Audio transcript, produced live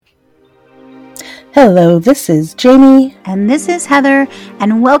Hello, this is Jamie. And this is Heather,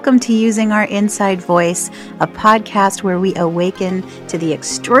 and welcome to Using Our Inside Voice, a podcast where we awaken to the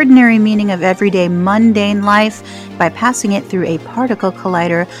extraordinary meaning of everyday mundane life by passing it through a particle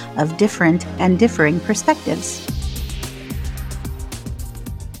collider of different and differing perspectives.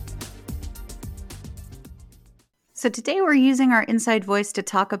 So today we're using our inside voice to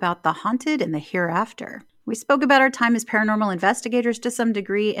talk about the haunted and the hereafter. We spoke about our time as paranormal investigators to some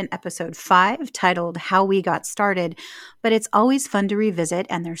degree in episode 5, titled How We Got Started, but it's always fun to revisit,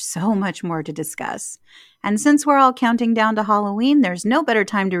 and there's so much more to discuss. And since we're all counting down to Halloween, there's no better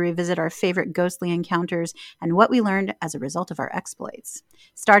time to revisit our favorite ghostly encounters and what we learned as a result of our exploits,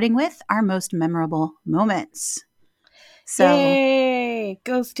 starting with our most memorable moments. Yay!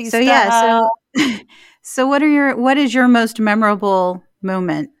 Ghosty stuff. So what is your most memorable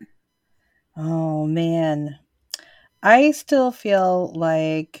moment? Oh man. I still feel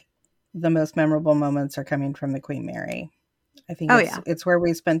like the most memorable moments are coming from the Queen Mary. I think it's where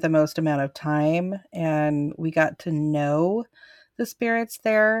we spent the most amount of time and we got to know the spirits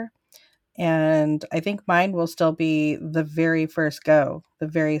there. And I think mine will still be the very first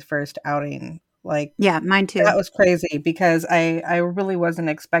outing. Yeah, mine too. That was crazy because I really wasn't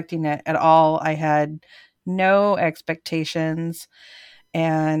expecting it at all. I had no expectations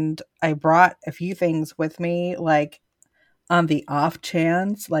and I brought a few things with me, like on the off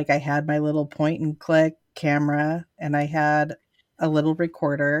chance, like I had my little point and click camera and I had a little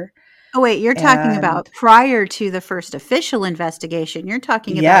recorder. Oh, wait, you're talking about prior to the first official investigation. You're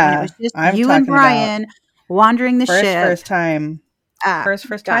talking about when it was just you and Brian wandering the ship. First time,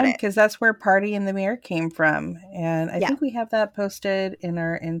 because that's where Party in the Mirror came from. And I think we have that posted in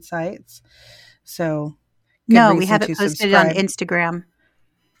our insights. So, no, we have it posted on Instagram.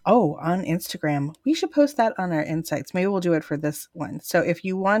 Oh, on Instagram. We should post that on our insights. Maybe we'll do it for this one. So if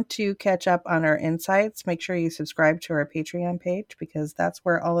you want to catch up on our insights, make sure you subscribe to our Patreon page because that's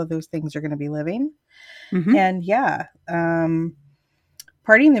where all of those things are going to be living. Mm-hmm. And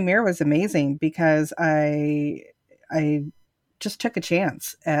Party in the Mirror was amazing because I just took a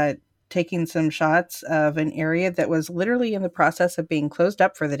chance at taking some shots of an area that was literally in the process of being closed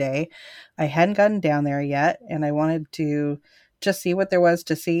up for the day. I hadn't gotten down there yet, and I wanted to just see what there was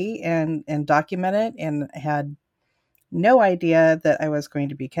to see and document it, and had no idea that I was going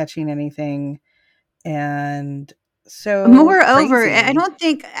to be catching anything. And so moreover,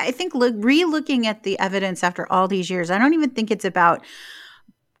 crazy. I think re-looking at the evidence after all these years, I don't even think it's about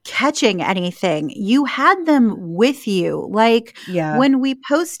catching anything. You had them with you. When we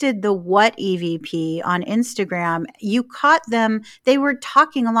posted the What EVP on Instagram, you caught them. They were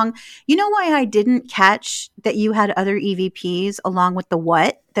talking along. You know why I didn't catch that you had other EVPs along with the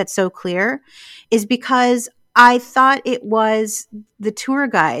What that's so clear is because I thought it was the tour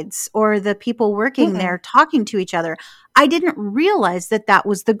guides or the people working there talking to each other. I didn't realize that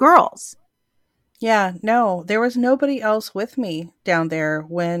was the girls. Yeah, no, there was nobody else with me down there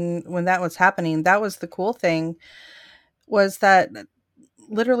when that was happening. That was the cool thing, was that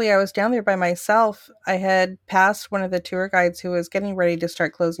literally I was down there by myself. I had passed one of the tour guides who was getting ready to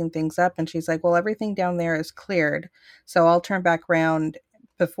start closing things up. And she's like, well, everything down there is cleared. So I'll turn back around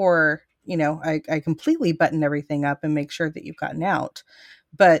before, I completely button everything up and make sure that you've gotten out.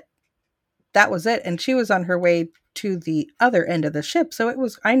 But that was it. And she was on her way to the other end of the ship. So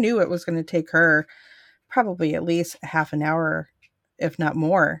I knew it was going to take her probably at least half an hour, if not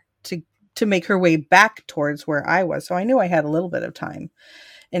more, to make her way back towards where I was. So I knew I had a little bit of time.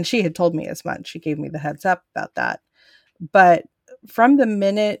 And she had told me as much. She gave me the heads up about that. But from the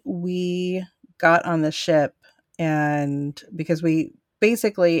minute we got on the ship, and because we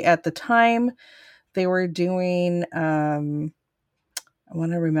basically at the time they were doing, I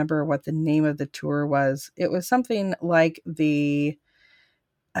want to remember what the name of the tour was. It was something like the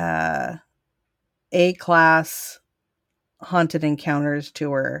A-class Haunted Encounters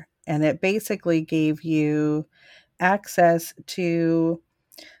tour. And it basically gave you access to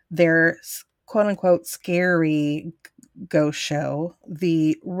their quote unquote scary ghost show,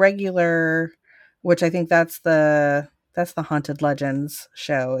 the regular, which I think that's the Haunted Legends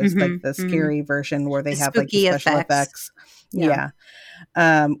show, is like the scary version where they have like the special effects. Yeah.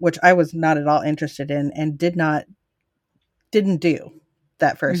 Which I was not at all interested in and didn't do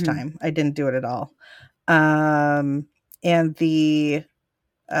that first time. I didn't do it at all. And the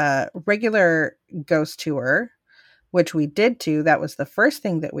regular ghost tour, which we did too. That was the first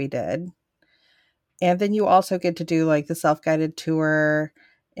thing that we did. And then you also get to do like the self-guided tour.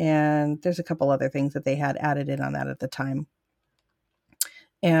 And there's a couple other things that they had added in on that at the time.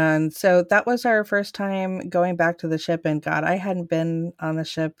 And so that was our first time going back to the ship. And God, I hadn't been on the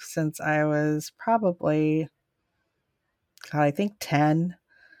ship since I was probably, God, I think 10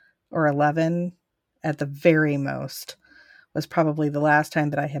 or 11 at the very most was probably the last time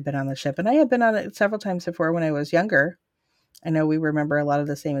that I had been on the ship. And I had been on it several times before when I was younger. I know we remember a lot of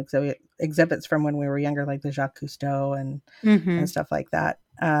the same exhibits from when we were younger, like the Jacques Cousteau and Mhm. stuff like that.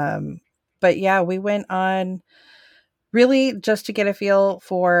 But yeah, we went on really just to get a feel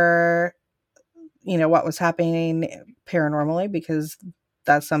for, what was happening paranormally, because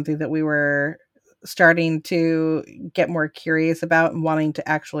that's something that we were starting to get more curious about and wanting to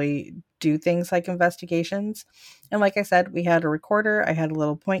actually do things like investigations. And like I said, we had a recorder, I had a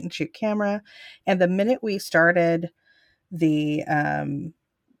little point and shoot camera, and the minute we started the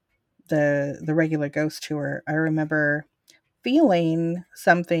the regular ghost tour, I remember feeling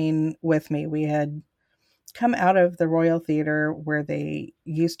something with me. We had come out of the Royal Theater where they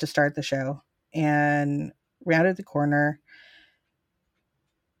used to start the show and rounded the corner,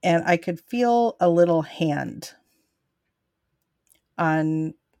 and I could feel a little hand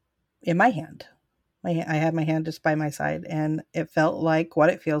on in my hand. I had my hand just by my side, and it felt like what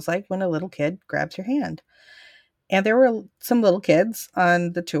it feels like when a little kid grabs your hand. And there were some little kids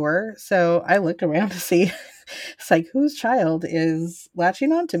on the tour, so I looked around to see it's like whose child is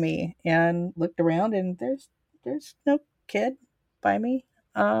latching onto me, and looked around, and there's no kid by me.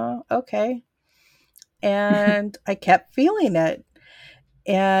 Okay. And I kept feeling it.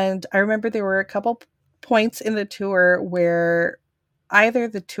 And I remember there were a couple points in the tour where either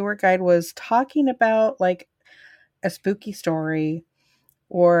the tour guide was talking about like a spooky story,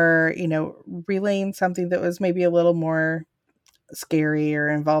 or, relaying something that was maybe a little more scary or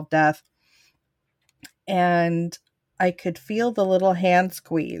involved death. And I could feel the little hand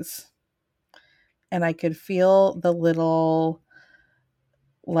squeeze, and I could feel the little,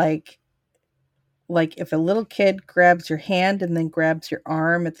 like if a little kid grabs your hand and then grabs your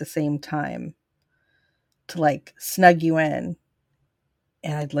arm at the same time to like snug you in.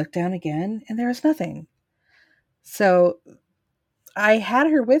 And I'd look down again and there was nothing. So I had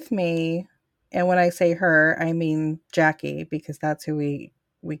her with me. And when I say her, I mean Jackie, because that's who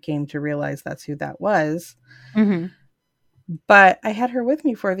we came to realize that's who that was. Mhm. But I had her with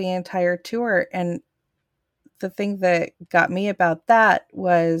me for the entire tour. And the thing that got me about that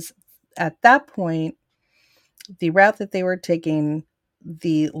was, at that point, the route that they were taking,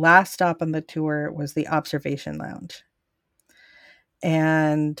 the last stop on the tour was the observation lounge.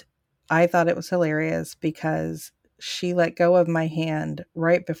 And I thought it was hilarious because she let go of my hand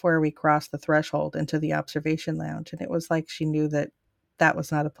right before we crossed the threshold into the observation lounge. And it was like she knew that that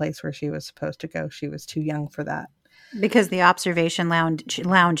was not a place where she was supposed to go. She was too young for that. Because the observation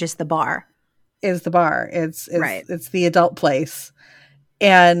lounge is the bar. Is the bar. It's it's Right. it's the adult place.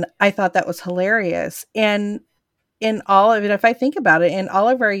 And I thought that was hilarious. And in all of it, if I think about it, in all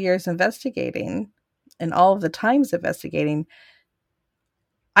of our years investigating and all of the times investigating,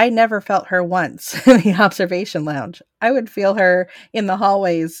 I never felt her once in the observation lounge. I would feel her in the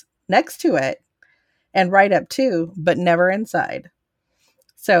hallways next to it and right up to, but never inside.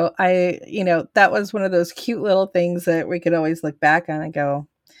 So that was one of those cute little things that we could always look back on and go,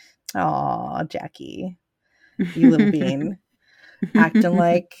 "Aw, Jackie, you little bean, acting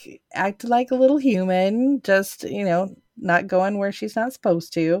like a little human, just not going where she's not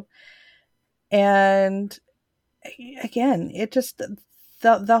supposed to." And again, it just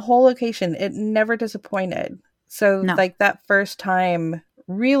the whole location, it never disappointed. So No. like that first time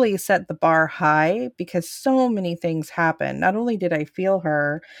really set the bar high because so many things happened. Not only did I feel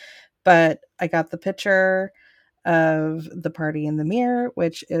her, but I got the picture of the party in the mirror,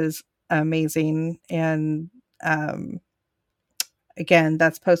 which is amazing. And again,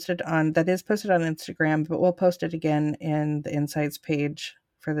 that is posted on Instagram, but we'll post it again in the insights page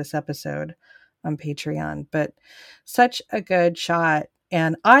for this episode on Patreon. But such a good shot.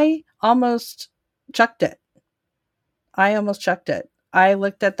 And I almost chucked it. I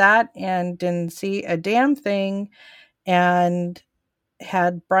looked at that and didn't see a damn thing. And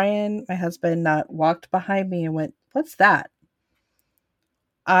had Brian, my husband, not walked behind me and went, "What's that?"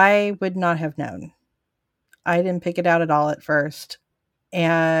 I would not have known. I didn't pick it out at all at first.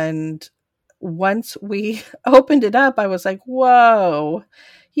 And once we opened it up, I was like, "Whoa,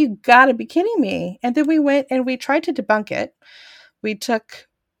 you gotta be kidding me." And then we went and we tried to debunk it. We took,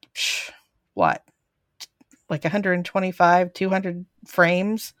 what, like 125, 200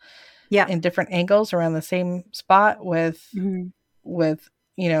 frames Yeah. in different angles around the same spot Mhm. with,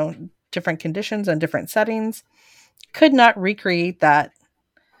 different conditions and different settings. Could not recreate that.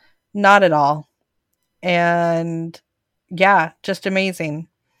 Not at all. And yeah, just amazing.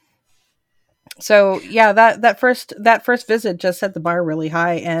 So yeah, that first visit just set the bar really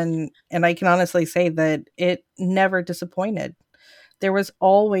high, and I can honestly say that it never disappointed. There was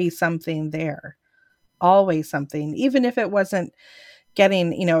always something there. Always something, even if it wasn't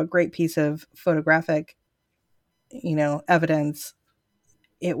getting, a great piece of photographic, evidence.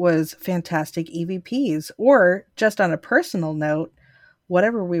 It was fantastic EVPs, or just on a personal note,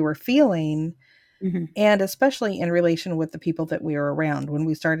 whatever we were feeling, Mhm. and especially in relation with the people that we were around. When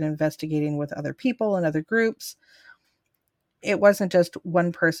we started investigating with other people and other groups, it wasn't just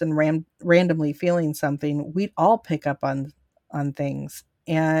one person randomly feeling something. We'd all pick up on things,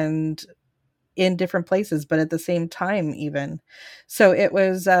 and in different places, but at the same time even. So it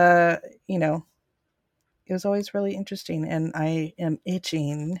was, it was always really interesting, and I am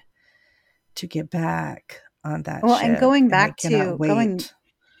itching to get back on that Well, and ship, and I cannot wait.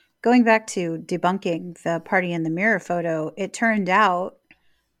 going back to debunking the party in the mirror photo, it turned out,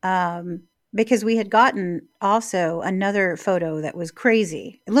 um, because we had gotten also another photo that was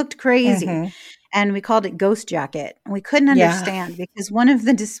crazy. It looked crazy, Mhm. and we called it Ghost Jacket. And we couldn't Yeah. understand because one of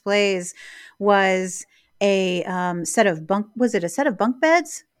the displays was a set of bunk. Was it a set of bunk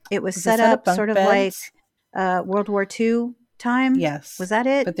beds? It was It was a set set of up bunk sort of like beds. World War II time. Was Yes. that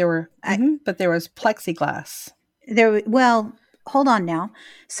it? But there were but there was plexiglass. Well, hold on now.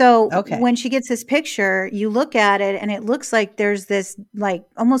 So Okay. when she gets this picture, you look at it and it looks like there's this like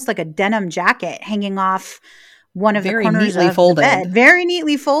almost like a denim jacket hanging off one of the Very corners neatly of the bed, folded. very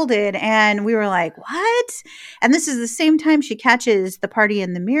neatly folded. And we were like, what? And this is the same time she catches the party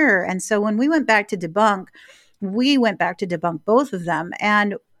in the mirror. And so when we went back to debunk both of them.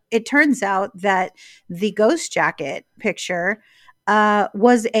 And it turns out that the ghost jacket picture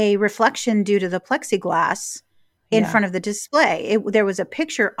was a reflection due to the plexiglass in Yeah. front of the display. There was a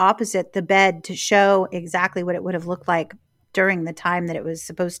picture opposite the bed to show exactly what it would have looked like during the time that it was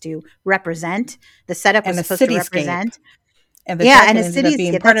supposed to represent. The setup was And a supposed to cityscape. represent. And the Yeah, and jacket a ended up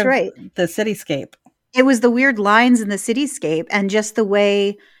being cityscape. part That's of right. the cityscape. It was the weird lines in the cityscape and just the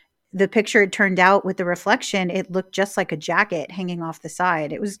way the picture had turned out with the reflection, it looked just like a jacket hanging off the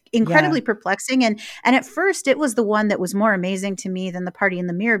side. It was Yeah. incredibly perplexing, and at first it was the one that was more amazing to me than the party in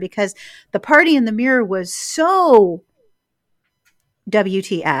the mirror because the party in the mirror was so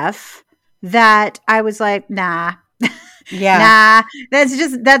WTF that I was like, nah, Yeah. nah, that's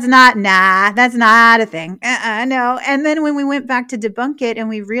not a thing. No. And then when we went back to debunk it and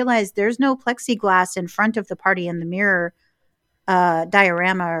we realized there's no plexiglass in front of the party in the mirror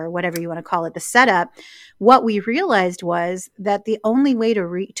diorama or whatever you want to call it, the setup, what we realized was that the only way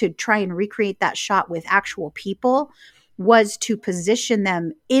to try and recreate that shot with actual people was to position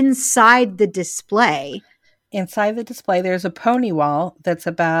them inside the display. Inside the display, there's a pony wall that's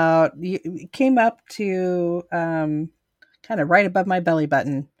about, came up to, kind of right above my belly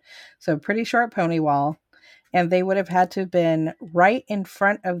button. So pretty short pony wall. And they would have had to have been right in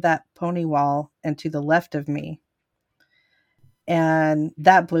front of that pony wall and to the left of me. And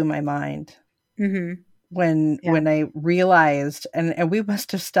that blew my mind Mm-hmm. Yeah. when I realized, and we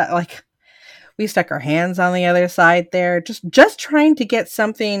must have stuck, like, we stuck our hands on the other side there, just trying to get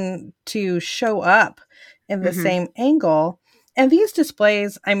something to show up in the Mm-hmm. same angle. And these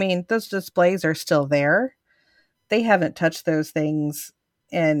displays, I mean, those displays are still there. They haven't touched those things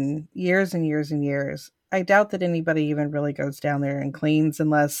in years and years and years. I doubt that anybody even really goes down there and cleans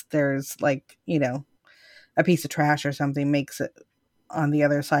unless there's, like, a piece of trash or something makes it on the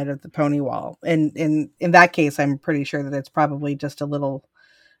other side of the pony wall. And in that case, I'm pretty sure that it's probably just a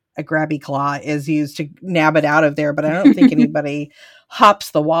grabby claw is used to nab it out of there, but I don't think anybody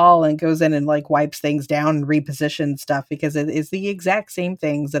hops the wall and goes in and, like, wipes things down and repositions stuff, because it is the exact same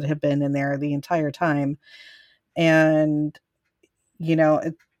things that have been in there the entire time. And you know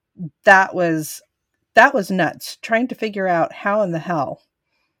it, that was nuts, trying to figure out how in the hell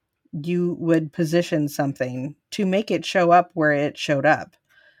you would position something to make it show up where it showed up,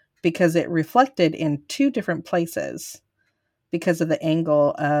 because it reflected in two different places because of the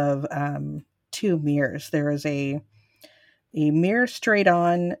angle of, two mirrors. There was a mirror straight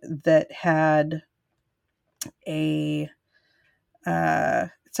on that had a,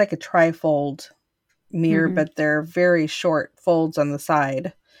 it's like a trifold mirror, Mm-hmm. but they're very short folds on the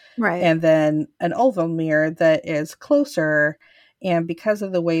side, Right. and then an oval mirror that is closer. And because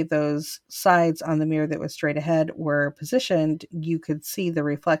of the way those sides on the mirror that was straight ahead were positioned, you could see the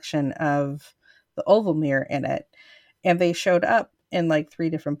reflection of the oval mirror in it. And they showed up in like three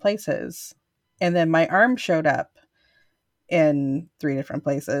different places. And then my arm showed up in three different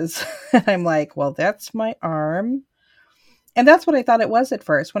places. And I'm like, well, that's my arm. And that's what I thought it was at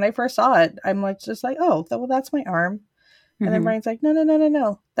first. When I first saw it, I'm like, just like, oh, well, that's my arm. And then Mm-hmm. Brian's like, no, no, no, no,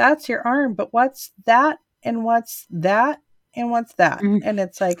 no. That's your arm. But what's that? And what's that? And what's that? Mm-hmm. And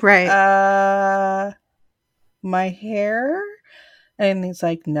it's like, Right. my hair? And he's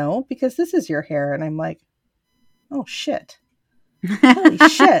like, no, because this is your hair. And I'm like, oh, shit. Holy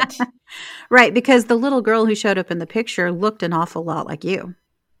shit. Right, because the little girl who showed up in the picture looked an awful lot like you.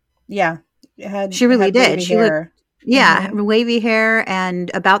 Yeah. It She really had did. wavy She looked, hair. yeah, Mm-hmm. wavy hair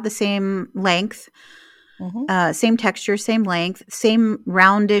and about the same length, Mm-hmm. same texture, same length, same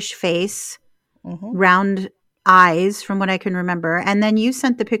roundish face, Mm-hmm. round eyes, from what I can remember. And then you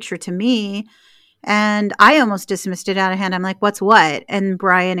sent the picture to me, and I almost dismissed it out of hand. I'm like, what's what? And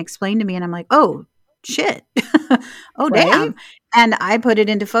Brian explained to me, and I'm like, oh, shit. Oh, Right? damn. And I put it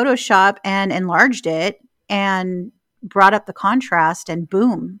into Photoshop and enlarged it and brought up the contrast, and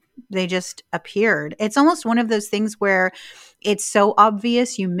boom, they just appeared. It's almost one of those things where it's so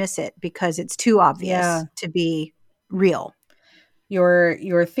obvious you miss it because it's too Yeah. obvious to be real.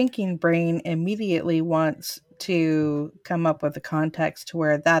 Your thinking brain immediately wants to come up with a context to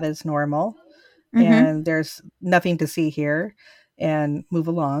where that is normal Hmm. and there's nothing to see here and move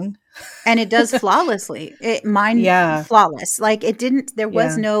along. And it does flawlessly. It mine Yeah. flawless. Like it didn't Yeah.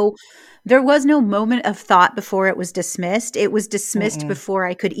 there was no moment of thought before it was dismissed. It was dismissed Mm-mm. before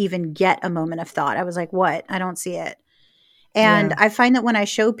I could even get a moment of thought. I was like, "What? I don't see it." And Yeah. I find that when I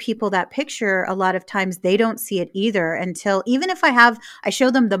show people that picture, a lot of times they don't see it either until, even if I show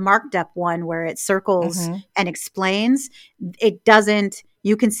them the marked up one where it circles Mm-hmm. and explains, it doesn't,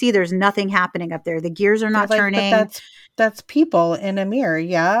 you can see there's nothing happening up there. The gears are They're not like, but turning. that's people in a mirror,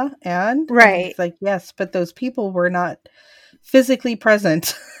 yeah? And Right, it's like, yes, but those people were not physically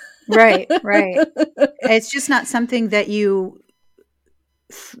present. right, right. It's just not something that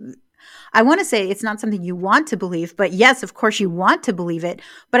I want to say it's not something you want to believe, but yes, of course you want to believe it.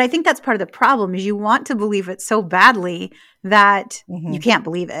 But I think that's part of the problem is you want to believe it so badly that you Mm-hmm. can't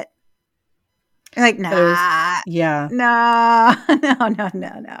believe it. You're like, But it was, nah, yeah. no, no, no,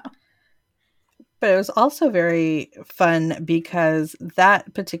 no, no. But it was also very fun because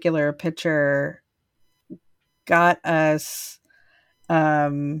that particular picture got us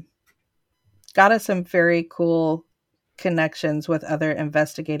um got us some very cool connections with other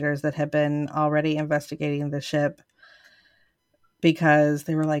investigators that had been already investigating the ship because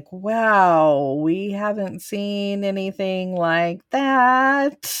they were like, wow, we haven't seen anything like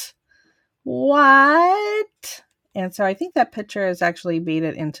that. What? And so I think that picture has actually made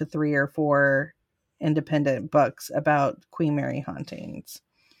it into 3 or 4 independent books about Queen Mary hauntings.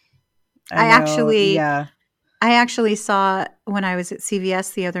 I I know, actually yeah. I actually saw when I was at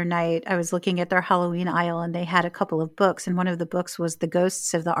CVS the other night, I was looking at their Halloween aisle and they had a couple of books. And one of the books was The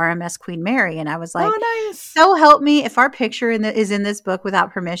Ghosts of the RMS Queen Mary. And I was like, Oh, nice. so help me. If our picture is in this book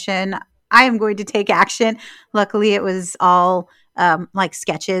without permission, I am going to take action. Luckily, it was all like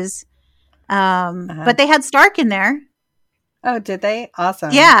sketches. Uh-huh. But they had Stark in there. Oh, did they?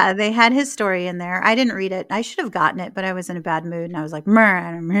 Awesome. Yeah, they had his story in there. I didn't read it. I should have gotten it, but I was in a bad mood and I was like,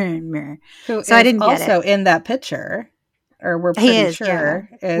 meh, meh, meh. Who So I is didn't get it. also in that picture, or we're He pretty is, yeah. sure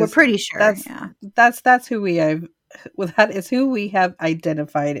We're is pretty sure, that's yeah. that's who we have. Well, that is who we have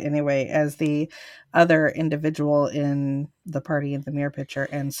identified anyway as the other individual in the party in the mirror picture.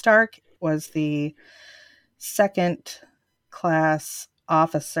 And Stark was the second class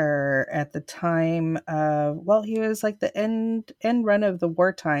officer at the time of, well, he was like the end run of the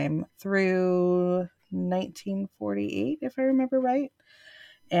wartime through 1948, if I remember right.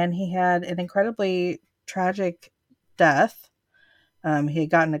 And he had an incredibly tragic death. He had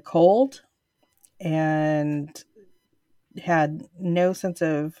gotten a cold and had no sense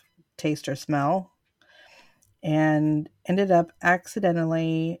of taste or smell and ended up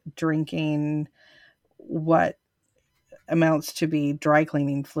accidentally drinking what amounts to be dry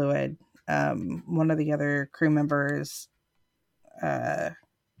cleaning fluid. One of the other crew members uh,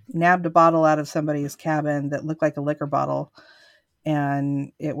 nabbed a bottle out of somebody's cabin that looked like a liquor bottle,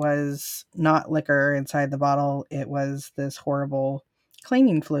 and it was not liquor inside the bottle. It was this horrible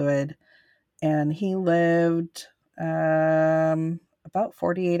cleaning fluid, and he lived about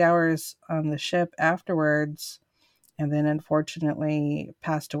 48 hours on the ship afterwards, and then unfortunately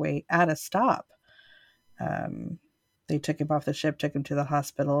passed away at a stop. Um, they took him off the ship, took him to the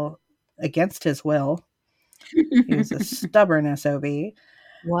hospital against his will. He was a stubborn SOB.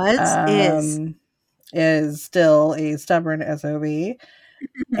 Was, is. Um, is still a stubborn SOB.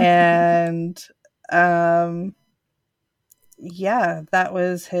 And yeah, that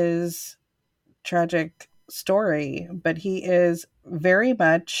was his tragic story. But he is very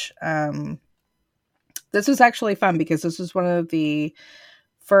much this was actually fun because this was one of the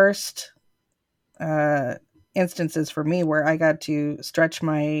first instances for me where I got to stretch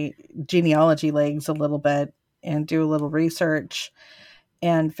my genealogy legs a little bit and do a little research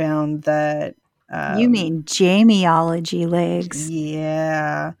and found that, You um, mean Jamieology legs.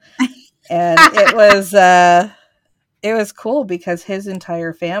 yeah, and it was cool because his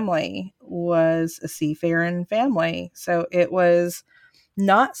entire family was a seafaring family. So it was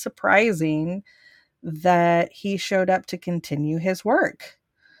not surprising that he showed up to continue his work.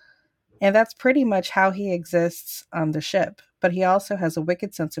 And that's pretty much how he exists on the ship. But he also has a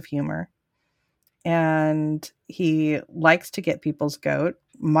wicked sense of humor and he likes to get people's goat.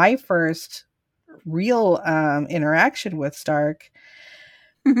 My first real interaction with Stark,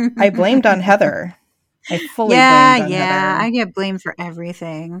 I blamed on Heather. I fully Yeah, blamed on yeah. Heather. I get blamed for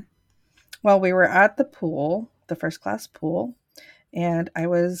everything. Well, we were at the pool, the first class pool, and I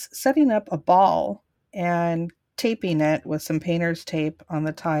was setting up a ball and taping it with some painter's tape on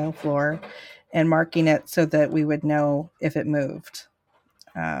the tile floor and marking it so that we would know if it moved.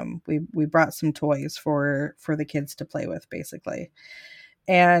 We brought some toys for the kids to play with, basically.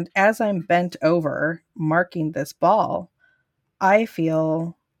 And as I'm bent over marking this ball, I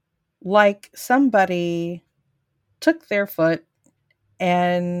feel like somebody took their foot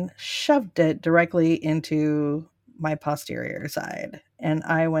and shoved it directly into my posterior side. And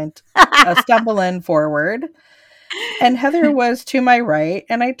I went a stumbling forward. And Heather was to my right.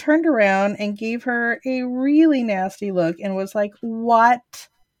 And I turned around and gave her a really nasty look and was like, "What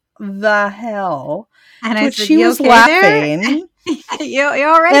the hell?" And To I which said, she "You was okay there? laughing You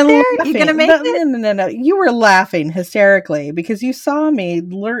all right and there? You gonna laughing. make No, it?" no, no, no, no. You were laughing hysterically because you saw me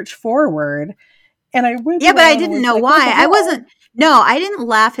lurch forward. And I whipped Yeah, but I around and didn't was know like, "What the why. I hell?" wasn't No, I didn't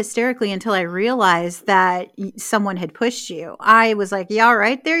laugh hysterically until I realized that someone had pushed you. I was like, "You all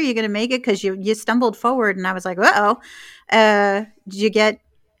right there? You gonna make it?" Because you stumbled forward, and I was like, "Uh-oh. Did you get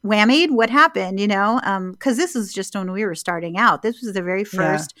whammied? What happened?" Because this is just when we were starting out. This was the very Yeah.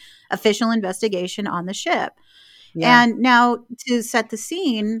 first official investigation on the ship. Yeah. And now to set the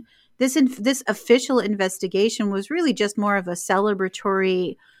scene, this official investigation was really just more of a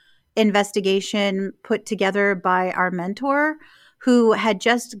celebratory investigation put together by our mentor, who had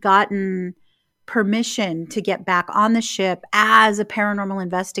just gotten permission to get back on the ship as a paranormal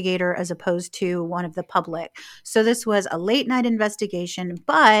investigator as opposed to one of the public. So this was a late night investigation,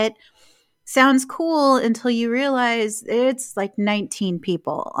 but sounds cool until you realize it's like 19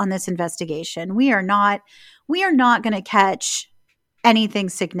 people on this investigation. We are not going to catch anything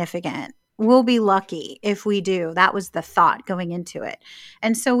significant. We'll be lucky if we do. That was the thought going into it.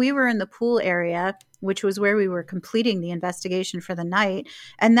 And so we were in the pool area, which was where we were completing the investigation for the night.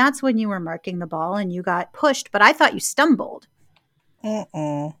 And that's when you were marking the ball and you got pushed, but I thought you stumbled.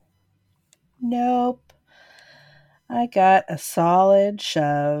 Mm-mm. Nope. I got a solid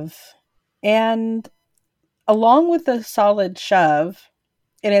shove. And along with the solid shove,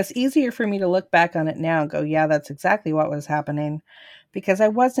 and it's easier for me to look back on it now and go, yeah, that's exactly what was happening because I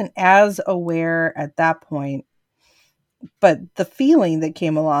wasn't as aware at that point. But the feeling that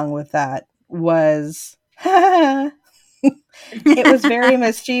came along with that was, it was very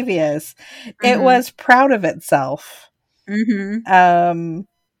mischievous. It Mm-hmm. was proud of itself. Mm-hmm. Um,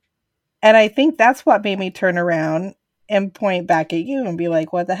 and I think that's what made me turn around and point back at you and be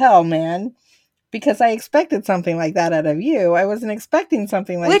like, what the hell, man? Because I expected something like that out of you. I wasn't expecting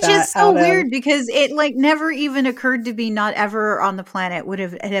something like Which that is so out weird of, because it like never even occurred to me, not ever on the planet would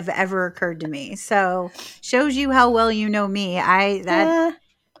have ever occurred to me. So shows you how well you know me. I that eh,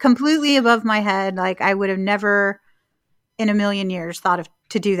 completely above my head. Like I would have never in a million years thought of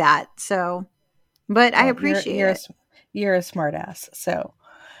to do that. So, but I well, appreciate it. you're a smart ass. So,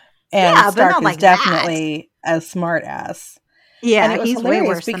 and Yeah, but not Stark is like that. definitely a smart ass. And Yeah, it was he's way hilarious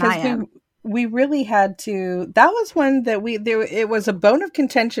worse than I because am. we really had to, that was one that it was a bone of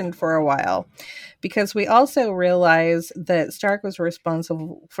contention for a while because we also realized that Stark was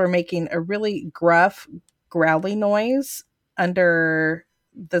responsible for making a really gruff growly noise under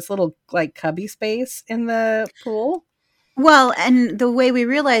this little like cubby space in the pool. Well, and the way we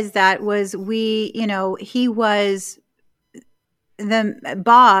realized that was he was the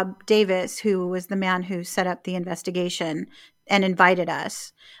Bob Davis, who was the man who set up the investigation and invited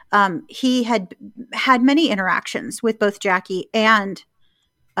us. He had many interactions with both Jackie and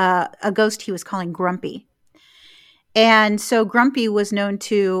a ghost he was calling Grumpy. And so Grumpy was known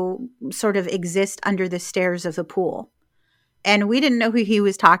to sort of exist under the stairs of the pool. And we didn't know who he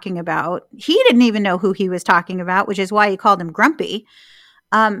was talking about. He didn't even know who he was talking about, which is why he called him Grumpy.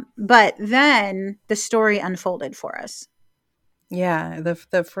 But then the story unfolded for us. Yeah,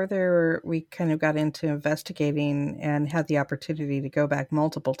 the further we kind of got into investigating and had the opportunity to go back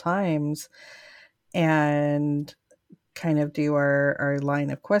multiple times, and kind of do our line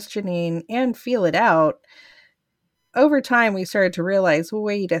of questioning and feel it out. Over time, we started to realize, well,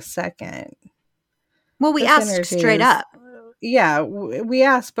 wait a second. Well, we This asked energy straight is, up. yeah, we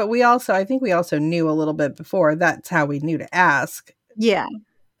asked, but I think we also knew a little bit before. That's how we knew to ask. Yeah.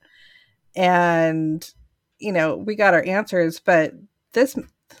 And, we got our answers, but this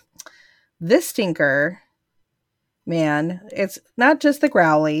stinker, man, it's not just the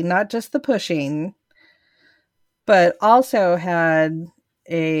growling, not just the pushing, but also had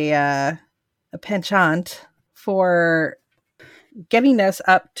a penchant for getting us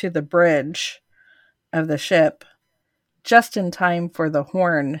up to the bridge of the ship just in time for the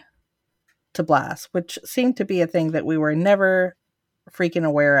horn to blast, which seemed to be a thing that we were never freaking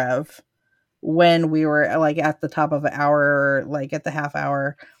aware of when we were like at the top of an hour or like at the half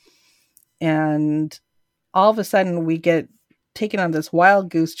hour. And all of a sudden we get taken on this wild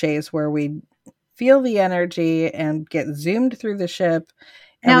goose chase where we feel the energy and get zoomed through the ship,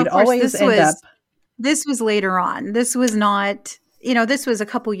 and Now, we'd of course, always end up. this was later on. This was not, this was a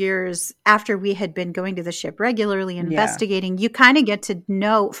couple years after we had been going to the ship regularly, Yeah. investigating. You kind of get to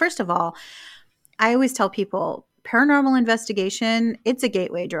know, first of all, I always tell people paranormal investigation, it's a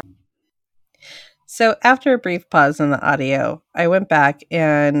gateway drug. So after a brief pause in the audio, I went back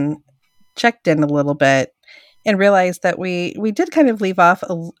and checked in a little bit and realized that we did kind of leave off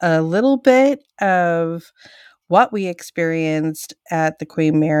a little bit of what we experienced at the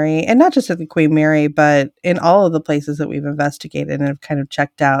Queen Mary, and not just at the Queen Mary, but in all of the places that we've investigated and have kind of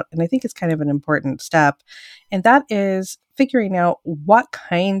checked out. And I think it's kind of an important step. And that is figuring out what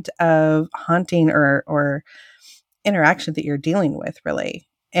kind of haunting or interaction that you're dealing with, really.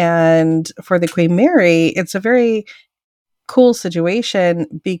 And for the Queen Mary, it's a very cool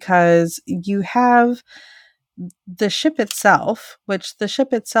situation because you have the ship itself, which the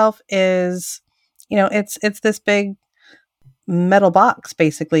ship itself is, it's this big metal box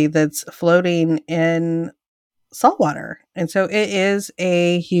basically that's floating in salt water. And so it is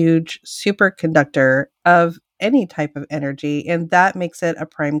a huge superconductor of any type of energy, and that makes it a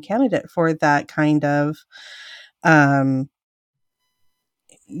prime candidate for that kind of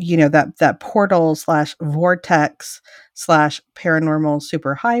that portal slash vortex slash paranormal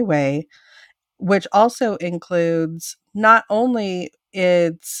superhighway, which also includes not only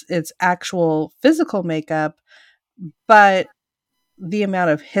its actual physical makeup, but the amount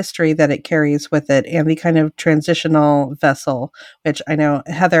of history that it carries with it and the kind of transitional vessel, which I know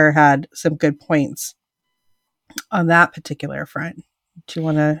Heather had some good points on that particular front. Do you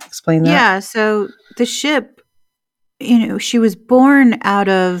want to explain that? Yeah. So the ship, she was born out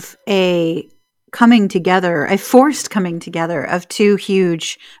of a forced coming together of two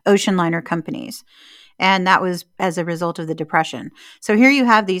huge ocean liner companies. And that was as a result of the Depression. So here you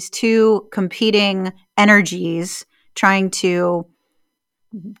have these two competing energies trying to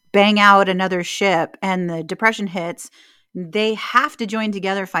bang out another ship, and the Depression hits. They have to join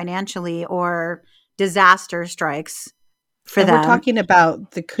together financially or disaster strikes for And we're them. talking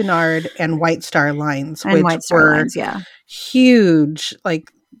about the Cunard and White Star lines, And which White Star were lines, yeah. huge.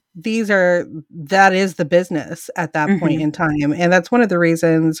 Like that is the business at that point in time. And that's one of the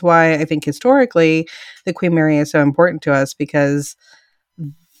reasons why I think historically the Queen Mary is so important to us, because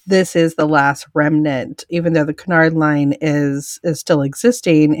this is the last remnant, even though the Cunard line is still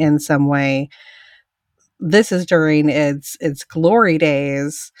existing in some way. This is during its glory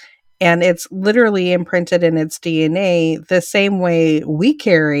days, and it's literally imprinted in its DNA the same way we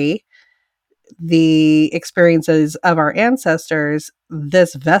carry the experiences of our ancestors.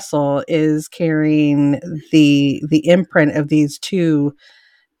 This vessel is carrying the imprint of these two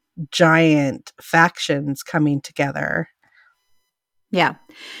giant factions coming together. Yeah.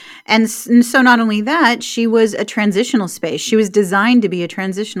 And so not only that, she was a transitional space. She was designed to be a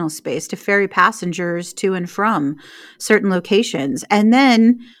transitional space to ferry passengers to and from certain locations. And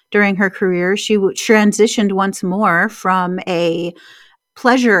then during her career, she transitioned once more from a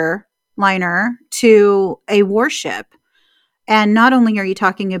pleasure liner to a warship. And not only are you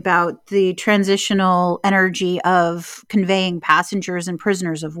talking about the transitional energy of conveying passengers and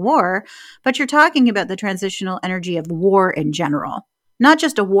prisoners of war, but you're talking about the transitional energy of war in general. Not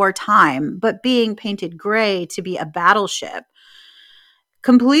just a wartime, but being painted gray to be a battleship.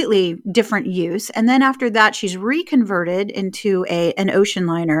 Completely different use. And then after that, she's reconverted into an ocean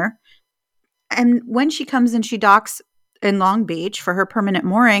liner. And when she comes and she docks in Long Beach for her permanent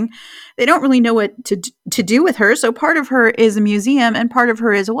mooring, they don't really know what to do with her. So part of her is a museum and part of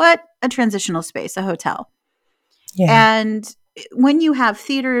her is what? A transitional space, a hotel. Yeah. And when you have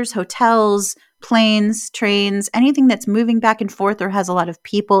theaters, hotels, planes, trains, anything that's moving back and forth or has a lot of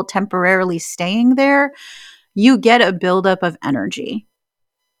people temporarily staying there, you get a buildup of energy.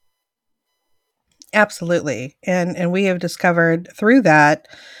 Absolutely. And we have discovered through that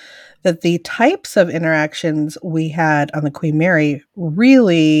that the types of interactions we had on the Queen Mary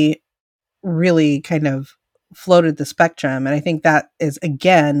really, really kind of floated the spectrum. And I think that is,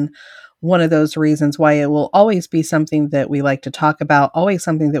 again, one of those reasons why it will always be something that we like to talk about, always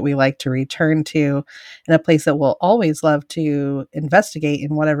something that we like to return to, and a place that we'll always love to investigate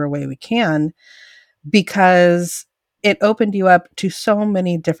in whatever way we can, because it opened you up to so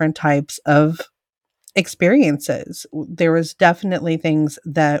many different types of experiences. There was definitely things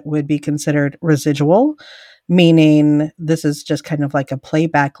that would be considered residual, meaning this is just kind of like a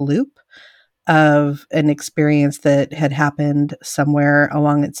playback loop of an experience that had happened somewhere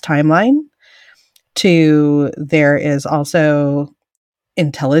along its timeline, to there is also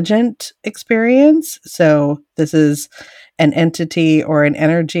intelligent experience. So this is an entity or an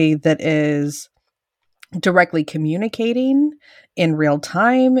energy that is directly communicating in real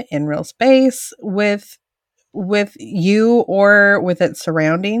time, in real space, with you or with its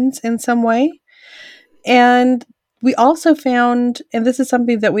surroundings in some way. And we also found, and this is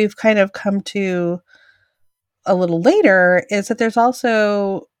something that we've kind of come to a little later, is that there's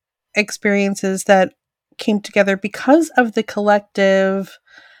also experiences that came together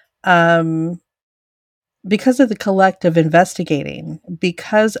um because of the collective investigating,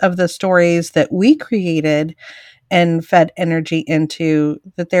 because of the stories that we created and fed energy into,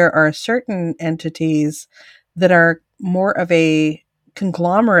 that there are certain entities that are more of a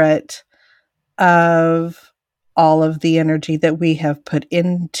conglomerate of all of the energy that we have put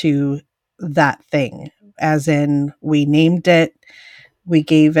into that thing. As in, we named it, we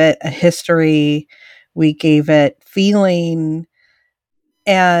gave it a history, we gave it feeling,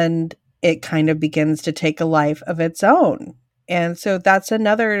 and it kind of begins to take a life of its own. And so that's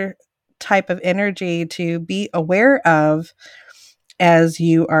another type of energy to be aware of as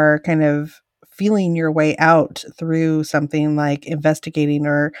you are kind of feeling your way out through something like investigating,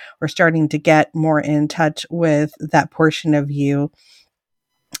 or starting to get more in touch with that portion of you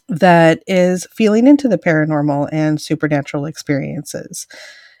that is feeling into the paranormal and supernatural experiences.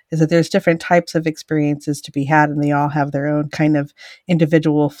 Is that there's different types of experiences to be had, and they all have their own kind of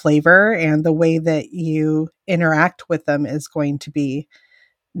individual flavor, and the way that you interact with them is going to be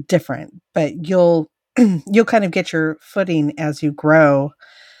different. But you'll kind of get your footing as you grow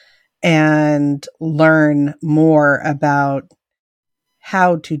and learn more about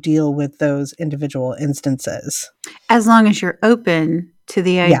how to deal with those individual instances. As long as you're open to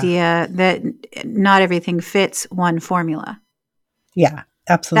the Yeah. idea that not everything fits one formula. Yeah, I think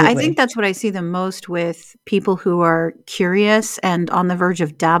absolutely. that's what I see the most with people who are curious and on the verge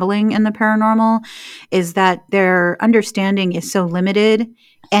of dabbling in the paranormal, is that their understanding is so limited,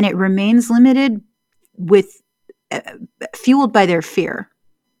 and it remains limited with uh, fueled by their fear,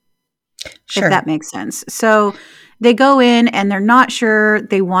 if Sure. that makes sense. So they go in and they're not sure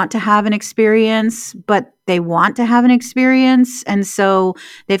they want to have an experience, but they want to have an experience. And so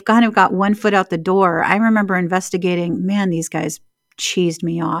they've kind of got one foot out the door. I remember investigating, man, these guys cheesed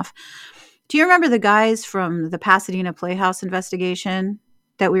me off. Do you remember the guys from the Pasadena Playhouse investigation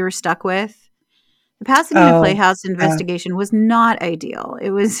that we were stuck with? The Pasadena Oh, Playhouse yeah. investigation was not ideal.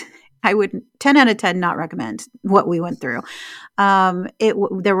 It was, I would 10 out of 10 not recommend what we went through.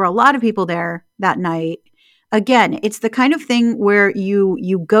 There were a lot of people there that night. Again, it's the kind of thing where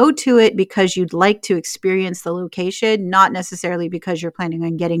you go to it because you'd like to experience the location, not necessarily because you're planning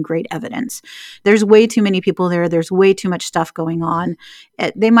on getting great evidence. There's way too many people there. There's way too much stuff going on.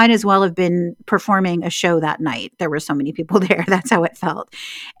 They might as well have been performing a show that night. There were so many people there. That's how it felt.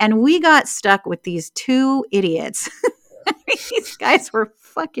 And we got stuck with these two idiots. These guys were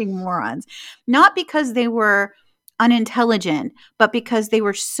fucking morons. Not because they were unintelligent, but because they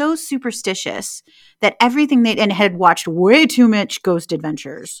were so superstitious that everything they and had watched way too much Ghost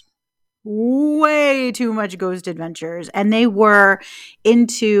Adventures. Way too much Ghost Adventures. And they were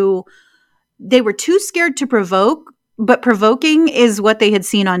too scared to provoke, but provoking is what they had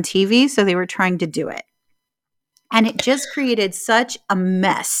seen on TV, so they were trying to do it. And it just created such a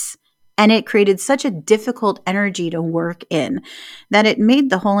mess. And it created such a difficult energy to work in that it made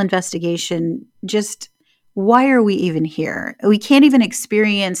the whole investigation just, why are we even here? We can't even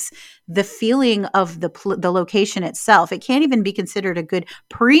experience the feeling of the location itself. It can't even be considered a good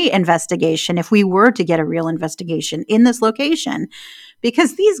pre-investigation if we were to get a real investigation in this location,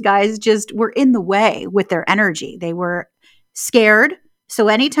 because these guys just were in the way with their energy. They were scared, So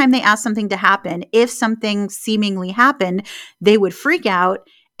anytime they asked something to happen, if something seemingly happened, they would freak out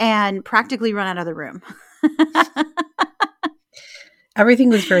and practically run out of the room. Everything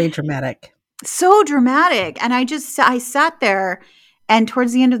was very dramatic. So dramatic. And I sat there, and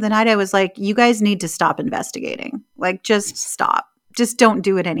towards the end of the night, I was like, you guys need to stop investigating. Like, just stop. Just don't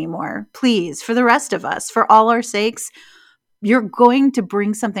do it anymore. Please, for the rest of us, for all our sakes, you're going to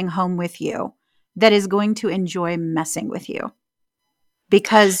bring something home with you that is going to enjoy messing with you,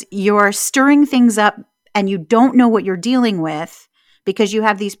 because you're stirring things up and you don't know what you're dealing with because you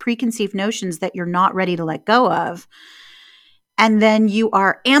have these preconceived notions that you're not ready to let go of. And then you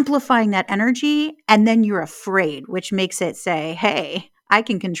are amplifying that energy, and then you're afraid, which makes it say, hey, I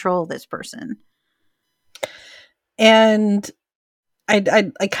can control this person. And I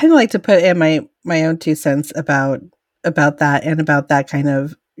kind of like to put in my own 2 cents about that and about that kind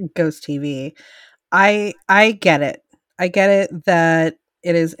of ghost TV. I get it. I get it that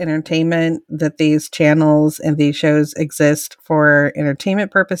it is entertainment, that these channels and these shows exist for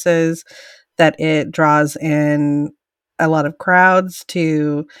entertainment purposes, that it draws in a lot of crowds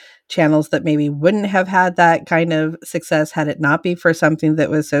to channels that maybe wouldn't have had that kind of success had it not be for something that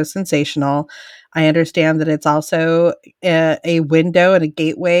was so sensational. I understand that it's also a window and a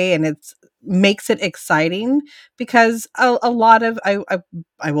gateway, and it's makes it exciting because a lot of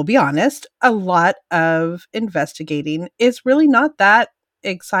I will be honest, a lot of investigating is really not that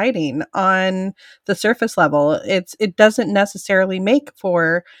exciting on the surface level. It doesn't necessarily make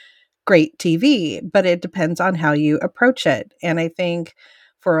for great TV, but it depends on how you approach it. And I think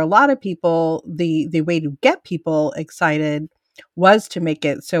for a lot of people, the way to get people excited was to make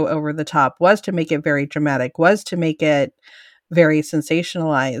it so over the top, was to make it very dramatic, was to make it very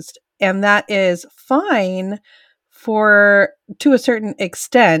sensationalized. And that is fine for to a certain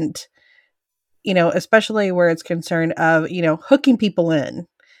extent, especially where it's concerned of, hooking people in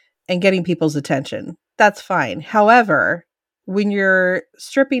and getting people's attention. That's fine. However, when you're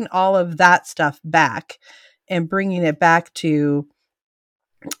stripping all of that stuff back and bringing it back to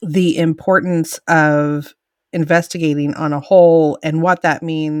the importance of investigating on a whole and what that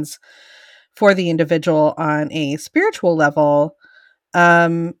means for the individual on a spiritual level,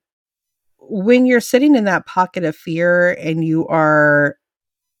 um, when you're sitting in that pocket of fear and you are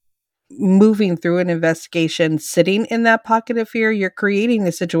moving through an investigation, sitting in that pocket of fear, you're creating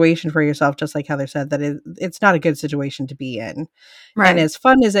a situation for yourself, just like Heather said, that it's not a good situation to be in. And Right. as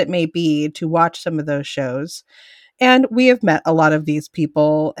fun as it may be to watch some of those shows, and we have met a lot of these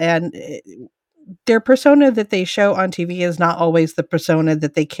people, and their persona that they show on TV is not always the persona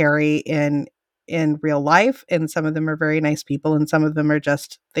that they carry in real life. And some of them are very nice people, and some of them are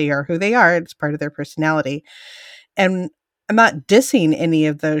just, they are who they are. It's part of their personality. And I'm not dissing any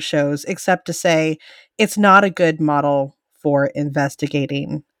of those shows except to say it's not a good model for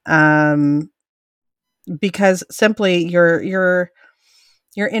investigating. Because simply you're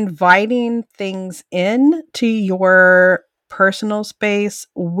inviting things in to your personal space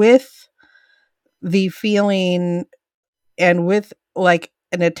with the feeling and with like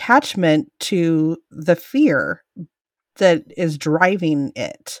an attachment to the fear that is driving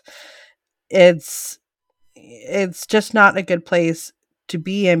it. It's it's just not a good place to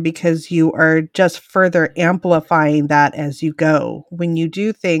be in because you are just further amplifying that as you go. When you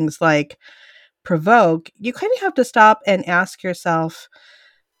do things like provoke, you kind of have to stop and ask yourself,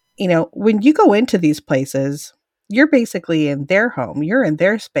 when you go into these places, you're basically in their home, you're in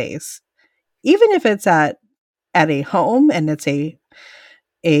their space. Even if it's at a home and it's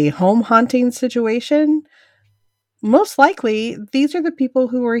a home haunting situation, most likely these are the people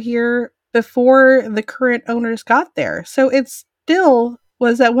who were here before the current owners got there. So it still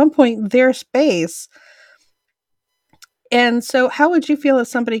was at one point their space. And so how would you feel if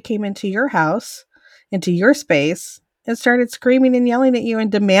somebody came into your house, into your space, and started screaming and yelling at you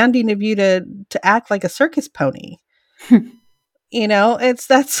and demanding of you to act like a circus pony? It's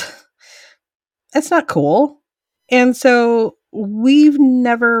that's not cool. And so we've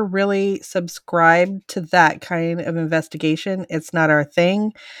never really subscribed to that kind of investigation. It's not our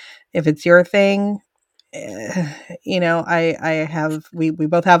thing. If it's your thing, I have we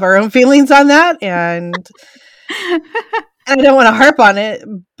both have our own feelings on that, and I don't want to harp on it,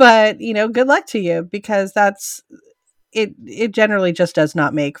 but good luck to you, because that's it generally just does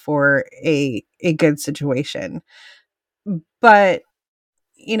not make for a good situation. But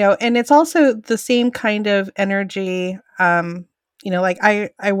and it's also the same kind of energy. Like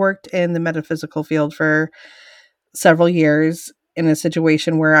I worked in the metaphysical field for several years in a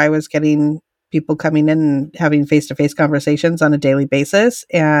situation where I was getting people coming in and having face-to-face conversations on a daily basis.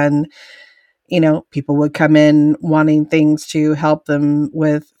 And People would come in wanting things to help them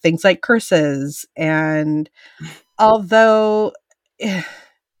with things like curses. And although,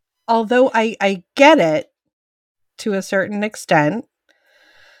 although I get it to a certain extent,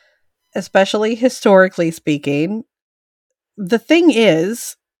 especially historically speaking, the thing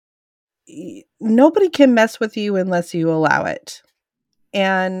is, nobody can mess with you unless you allow it.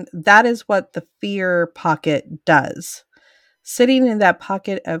 And that is what the fear pocket does. Sitting in that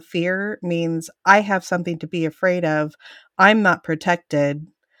pocket of fear means I have something to be afraid of. I'm not protected.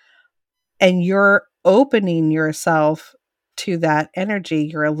 And you're opening yourself to that energy.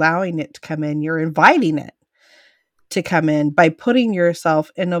 You're allowing it to come in. You're inviting it to come in by putting yourself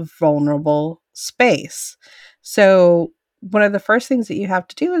in a vulnerable space. So one of the first things that you have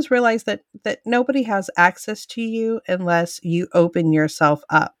to do is realize that nobody has access to you unless you open yourself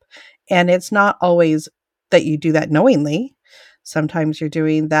up. And it's not always that you do that knowingly. Sometimes you're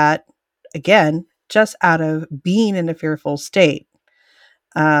doing that again just out of being in a fearful state.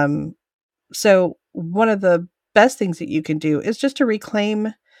 So one of the best things that you can do is just to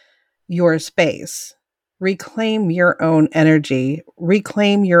reclaim your space, reclaim your own energy,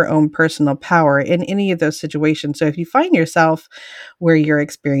 reclaim your own personal power in any of those situations. So if you find yourself where you're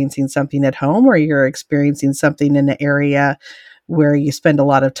experiencing something at home or you're experiencing something in an area where you spend a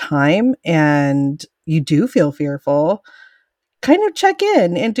lot of time and you do feel fearful, kind of check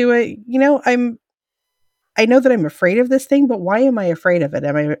in and do it. I know that I'm afraid of this thing, but why am I afraid of it?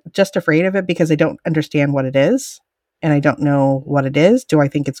 Am I just afraid of it because I don't understand what it is and I don't know what it is? Do I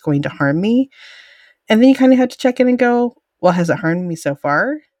think it's going to harm me? And then you kind of have to check in and go, well, has it harmed me so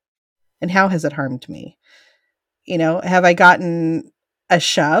far? And how has it harmed me? Have I gotten a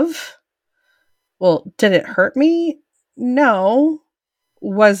shove? Well, did it hurt me? No.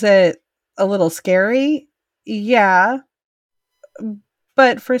 Was it a little scary? Yeah.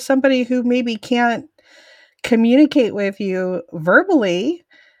 But for somebody who maybe can't communicate with you verbally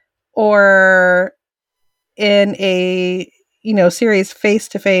or in a, serious face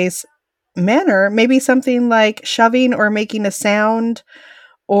to face manner, maybe something like shoving or making a sound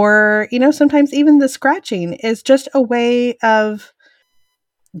or, sometimes even the scratching is just a way of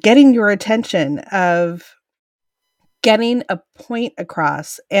getting your attention, of getting a point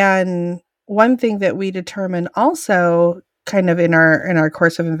across. And one thing that we determine also kind of in our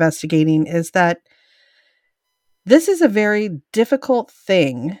course of investigating is that this is a very difficult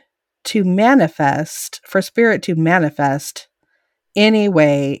thing to manifest, for spirit to manifest in a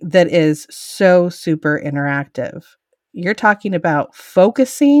way that is so super interactive. You're talking about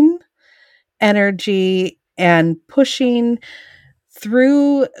focusing energy and pushing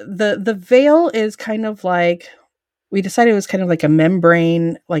through the veil is kind of like, we decided it was kind of like a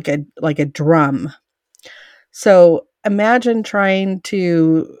membrane, like a drum. So imagine trying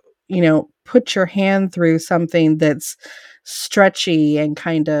to, put your hand through something that's stretchy and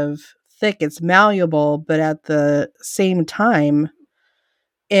kind of thick. It's malleable, but at the same time,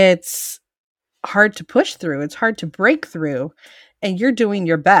 it's hard to push through. It's hard to break through. And you're doing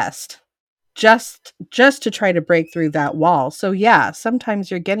your best just to try to break through that wall. So yeah, sometimes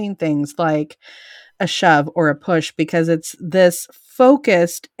you're getting things like a shove or a push because it's this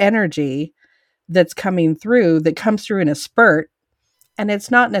focused energy that's coming through that comes through in a spurt, and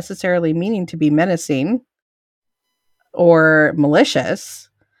it's not necessarily meaning to be menacing or malicious.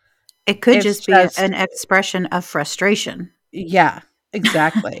 It could It's just be just an expression of frustration. yeah,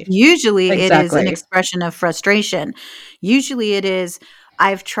 exactly. Usually it is an Exactly. expression of frustration. Usually it is,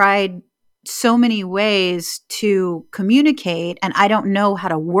 I've tried so many ways to communicate and I don't know how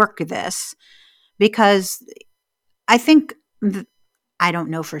to work this because I think, I don't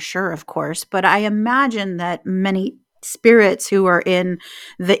know for sure, of course, but I imagine that many spirits who are in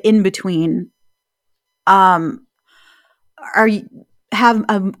the in between um, are have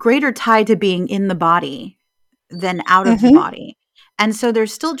a greater tie to being in the body than out of the Mhm. body. And so they're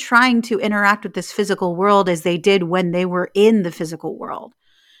still trying to interact with this physical world as they did when they were in the physical world.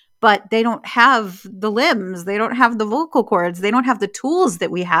 But they don't have the limbs, they don't have the vocal cords, they don't have the tools that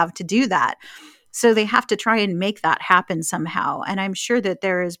we have to do that. So they have to try and make that happen somehow. And I'm sure that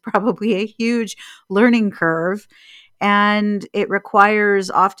there is probably a huge learning curve. And it requires,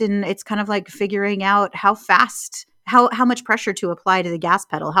 often it's kind of like figuring out how fast, how much pressure to apply to the gas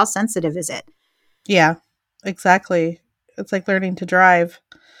pedal. How sensitive is it? Yeah, exactly. It's like learning to drive.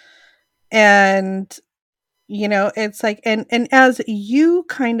 And it's like, and as you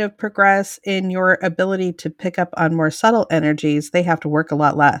kind of progress in your ability to pick up on more subtle energies, they have to work a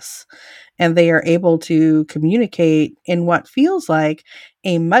lot less. And they are able to communicate in what feels like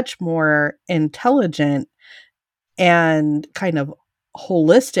a much more intelligent and kind of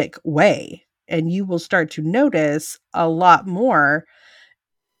holistic way. and you will start to notice a lot more.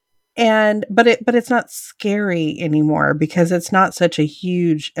 And but it's not scary anymore because it's not such a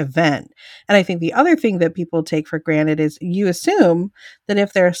huge event. And I think the other thing that people take for granted is you assume that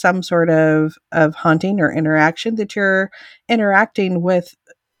if there's some sort of haunting or interaction, that you're interacting with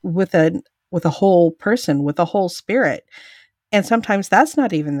a with a whole person, with a whole spirit. And sometimes that's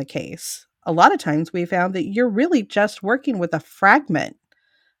not even the case. A lot of times we found that you're really just working with a fragment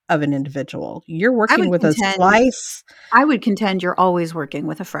of an individual. You're I working would with a contend slice. I would contend you're always working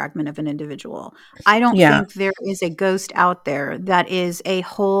with a fragment of an individual. I don't Yeah, think there is a ghost out there that is a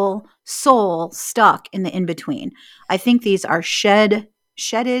whole soul stuck in the in between. I think these are shedded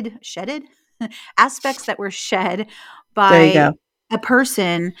aspects that were shed there you by go. a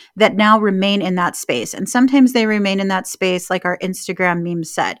person that now remain in that space. And sometimes they remain in that space, like our Instagram meme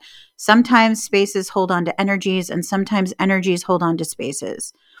said. Sometimes spaces hold on to energies, and sometimes energies hold on to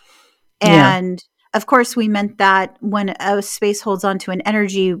spaces. Yeah. And of course, we meant that when a space holds on to an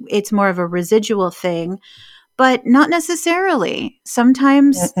energy, it's more of a residual thing, but not necessarily.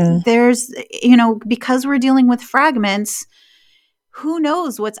 Sometimes Mm-mm. there's, because we're dealing with fragments, who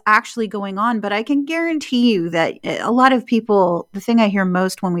knows what's actually going on. But I can guarantee you that a lot of people, the thing I hear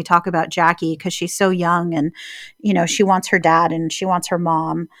most when we talk about Jackie, because she's so young and, she wants her dad and she wants her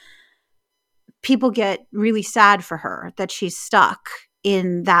mom, people get really sad for her that she's stuck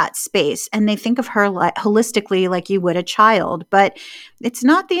in that space, and they think of her holistically like you would a child. But it's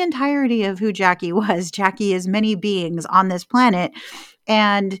not the entirety of who Jackie was. Jackie is many beings on this planet,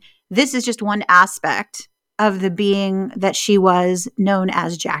 and this is just one aspect of the being that she was, known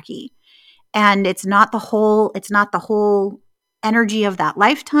as Jackie. And it's not the whole energy of that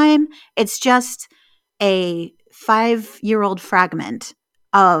lifetime. It's just a 5-year-old fragment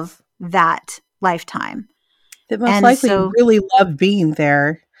of that lifetime. That most And likely so really loved being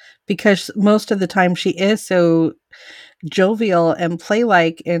there because most of the time she is so jovial and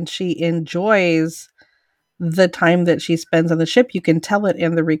play-like, and she enjoys the time that she spends on the ship. You can tell it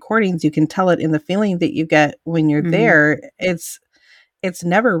in the recordings, you can tell it in the feeling that you get when you're mhm. there. It's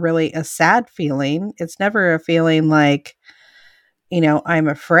never really a sad feeling. It's never a feeling like, I'm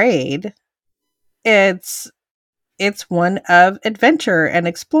afraid. It's it's one of adventure and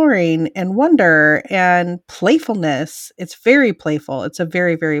exploring and wonder and playfulness. It's very playful. It's a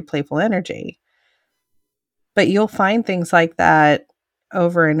very, very playful energy. But you'll find things like that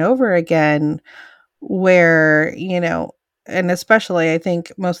over and over again where, and especially I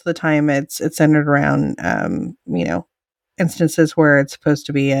think most of the time it's centered around, instances where it's supposed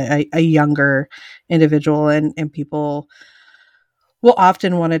to be a younger individual, and people will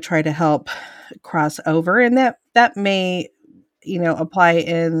often want to try to help cross over, and that may apply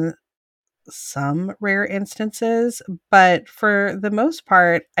in some rare instances, but for the most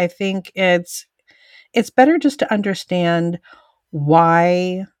part I think it's better just to understand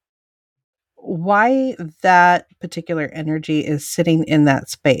why why that particular energy is sitting in that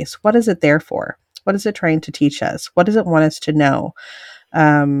space. What is it there for? What is it trying to teach us? What does it want us to know?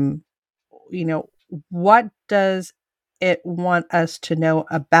 um you know what does it want us to know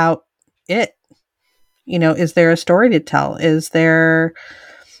about it? Is there a story to tell? Is there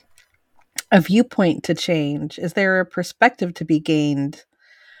a viewpoint to change? Is there a perspective to be gained?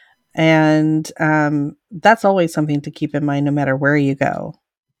 And that's always something to keep in mind no matter where you go.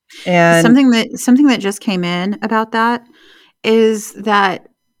 And Something that just came in about that is that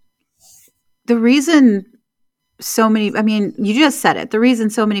the reason so many, I mean, you just said it. The reason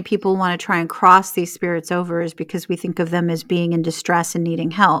so many people want to try and cross these spirits over is because we think of them as being in distress and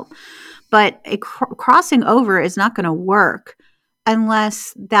needing help. But crossing over is not going to work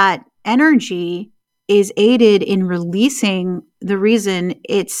unless that energy is aided in releasing the reason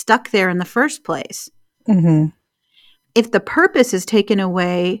it's stuck there in the first place. mhm, If the purpose is taken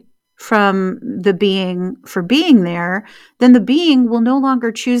away from the being for being there, then the being will no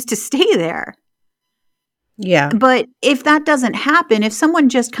longer choose to stay there. yeah, But if that doesn't happen, if someone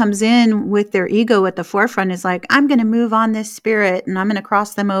just comes in with their ego at the forefront, is like, I'm going to move on this spirit and I'm going to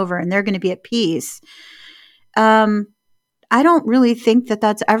cross them over and they're going to be at peace. Um, I don't really think that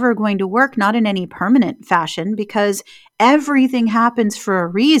that's ever going to work, not in any permanent fashion, because everything happens for a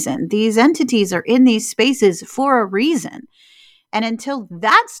reason. These entities are in these spaces for a reason. And until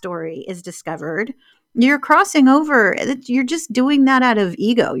that story is discovered, you're crossing over. You're just doing that out of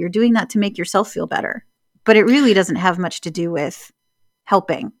ego. You're doing that to make yourself feel better. But it really doesn't have much to do with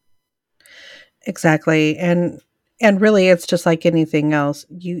helping. exactly. And really it's just like anything else.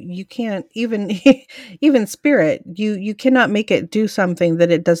 You can't even even spirit, you cannot make it do something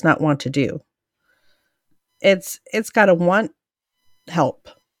that it does not want to do. It's got to want help.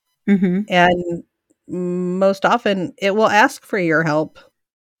 Mhm. And most often it will ask for your help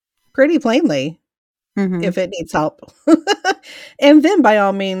pretty plainly if Mhm. it needs help. And then by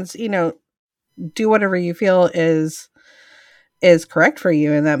all means, do whatever you feel is correct for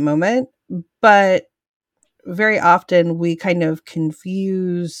you in that moment. But very often we kind of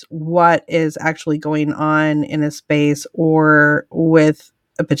confuse what is actually going on in a space or with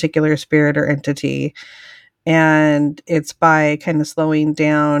a particular spirit or entity. And it's by kind of slowing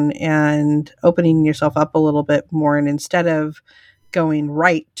down and opening yourself up a little bit more. And instead of going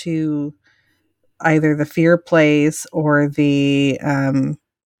right to either the fear place or the,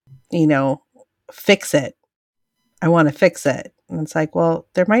 you know, fix it. I want to fix it. And it's like, well,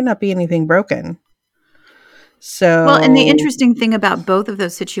 there might not be anything broken. Well, and the So, interesting thing about both of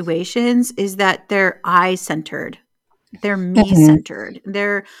those situations is that they're I centered. They're me mhm, centered.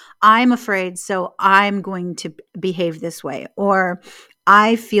 They're, I'm afraid, so I'm going to behave this way. Or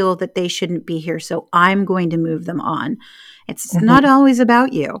I feel that they shouldn't be here, so I'm going to move them on. It's not mhm, always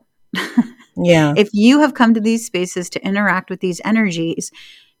about you. yeah, If you have come to these spaces to interact with these energies,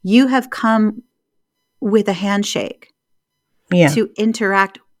 you have come with a handshake yeah, to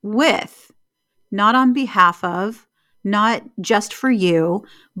interact with, not on behalf of, not just for you,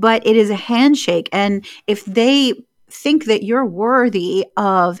 but it is a handshake. And if they think that you're worthy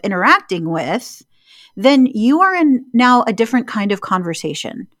of interacting with, then you are in now a different kind of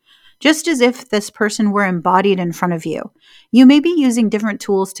conversation. Just as if this person were embodied in front of you, you may be using different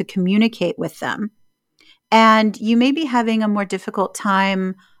tools to communicate with them. And you may be having a more difficult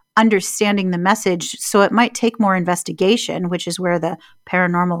time understanding the message. So it might take more investigation, which is where the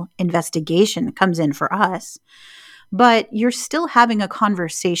paranormal investigation comes in for us. But you're still having a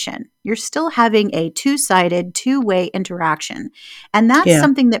conversation. You're still having a two-sided, two-way interaction. And that's yeah,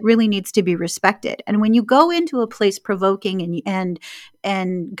 something that really needs to be respected. And when you go into a place provoking and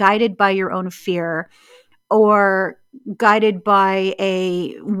guided by your own fear, or guided by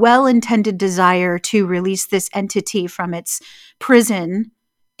a well intended desire to release this entity from its prison,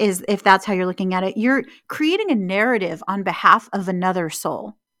 is if that's how you're looking at it, you're creating a narrative on behalf of another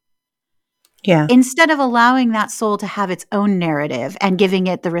soul yeah, instead of allowing that soul to have its own narrative and giving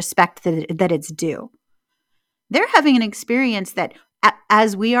it the respect that it's due. They're having an experience that,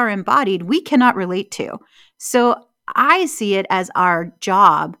 as we are embodied, we cannot relate to. So I see it as our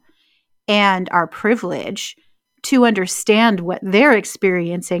job and our privilege to understand what they're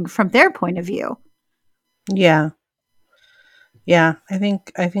experiencing from their point of view. yeah, yeah. I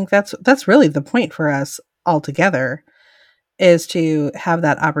think that's really the point for us altogether, is to have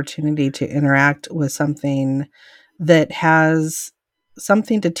that opportunity to interact with something that has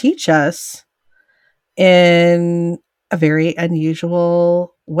something to teach us in a very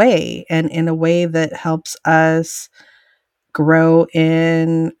unusual way, and in a way that helps us grow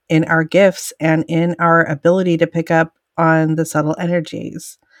in our gifts and in our ability to pick up on the subtle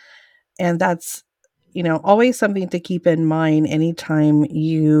energies. And that's, always something to keep in mind anytime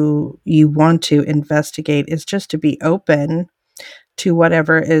you want to investigate, is just to be open to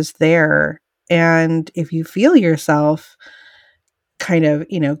whatever is there. And if you feel yourself kind of,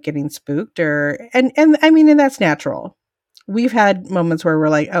 getting spooked, or and I mean, and that's natural. We've had moments where we're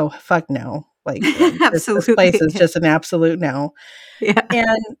like, "Oh, fuck no." Like, this place Absolutely. is just an absolute no. Yeah.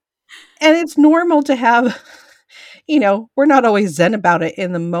 And it's normal to have, we're not always zen about it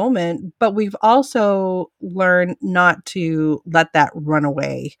in the moment, but we've also learned not to let that run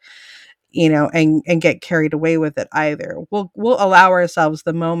away, and get carried away with it either. We'll allow ourselves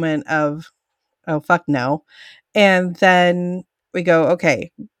the moment of, "Oh, fuck no." And then we go,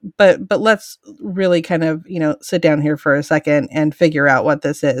 "Okay, but let's really kind of, sit down here for a second and figure out what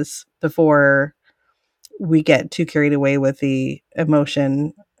this is before we get too carried away with the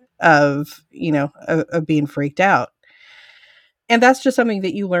emotion of, of being freaked out." And that's just something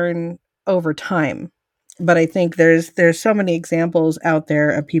that you learn over time. But I think there's so many examples out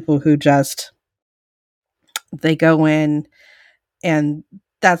there of people who just, they go in, and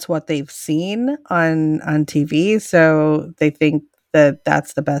that's what they've seen on TV, so they think that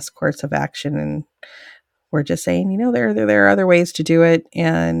that's the best course of action. And we're just saying, there are other ways to do it.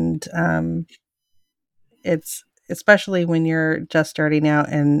 And it's, especially when you're just starting out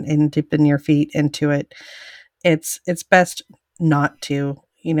and dipping your feet into it, it's best not to,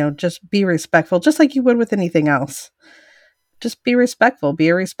 just be respectful, just like you would with anything else. Just be respectful, be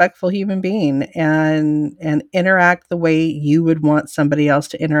a respectful human being, and interact the way you would want somebody else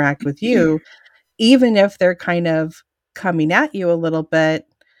to interact with you, even if they're kind of coming at you a little bit.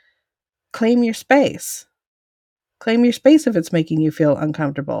 Claim your space. Claim your space if it's making you feel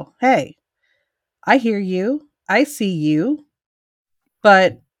uncomfortable. Hey, I hear you. I see you,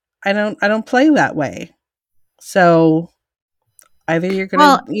 but I don't play that way. So either you're going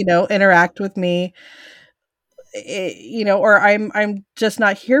Well, to, interact with me, or I'm just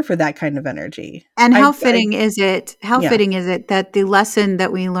not here for that kind of energy. and I I how yeah. fitting is it that the lesson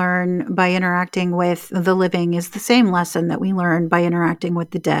that we learn by interacting with the living is the same lesson that we learn by interacting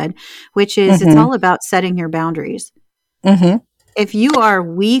with the dead, which is it's Mhm. all about setting your boundaries. Mhm. If you are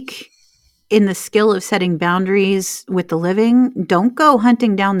weak in the skill of setting boundaries with the living, don't go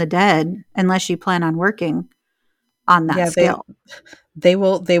hunting down the dead unless you plan on working on that Yeah, skill. they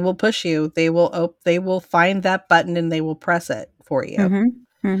will push you. They will find that button and they will press it for you. Mhm.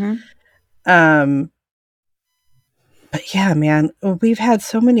 Mhm. Um but yeah, man, we've had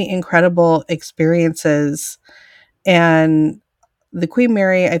so many incredible experiences, and the Queen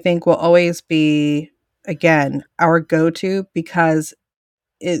Mary, I think, will always be, again, our go-to because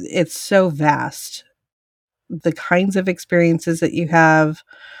it's so vast. The kinds of experiences that you have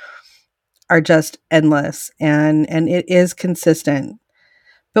are just endless, and it is consistent.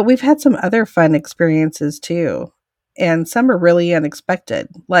 But we've had some other fun experiences too, and some are really unexpected.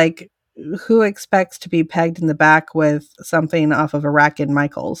 Like, who expects to be pegged in the back with something off of a rack in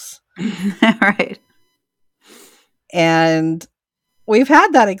Michael's? Right. And we've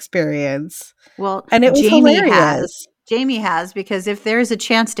had that experience, Well, and it was Jamie has. hilarious. Jamie has, because if there's a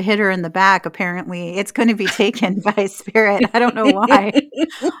chance to hit her in the back, apparently it's going to be taken by spirit. I don't know why,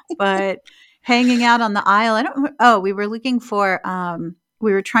 but hanging out on the aisle. We were looking for,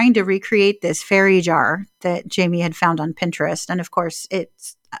 we were trying to recreate this fairy jar that Jamie had found on Pinterest. And of course,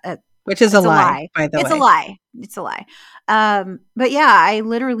 uh, Which is a it's a lie, lie. by the It's a way. lie. It's a lie. But yeah, I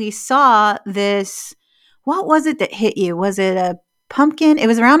literally saw this. What was it that hit you? Was it a pumpkin? It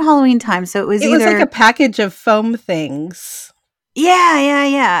was around Halloween time. So it was It was like either, a package of foam things. yeah, yeah,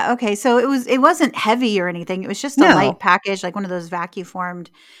 yeah. Okay. So it wasn't heavy or anything. It was just a light No, package, like one of those vacuum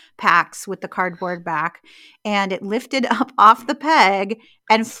formed packs with the cardboard back. And it lifted up off the peg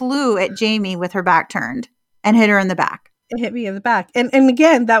and flew at Jamie with her back turned and hit her in the back. it hit me in the back. And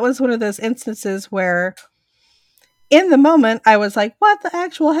again, that was one of those instances where in the moment I was like, "What the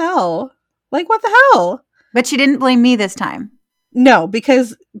actual hell? Like, what the hell?" But she didn't blame me this time. No,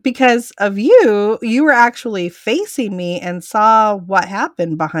 because of you were actually facing me and saw what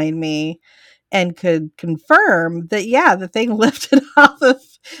happened behind me and could confirm that, yeah, the thing lifted off of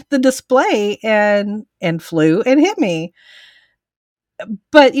the display and flew and hit me.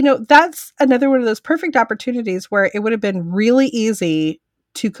 But, that's another one of those perfect opportunities where it would have been really easy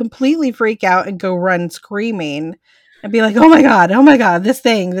to completely freak out and go run screaming and be like, oh my God, this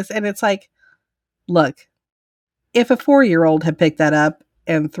thing, this." And it's like, look, if a 4-year-old had picked that up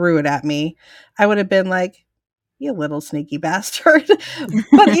and threw it at me, I would have been like, "You little sneaky bastard."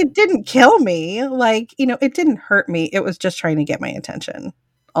 But it didn't kill me. Like, it didn't hurt me. It was just trying to get my attention,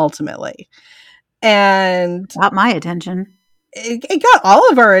 ultimately. And Got my attention. it got all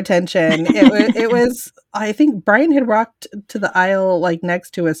of our attention. It was I think Brian had walked to the aisle like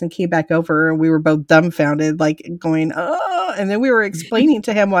next to us and came back over, and we were both dumbfounded, like going, "Oh," and then we were explaining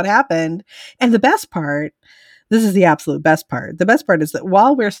to him what happened. And the best part, this is the absolute best part. The best part is that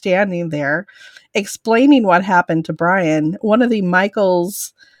while we're standing there explaining what happened to Brian, one of the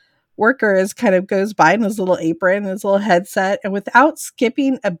Michael's workers kind of goes by in his little apron, his little headset, and without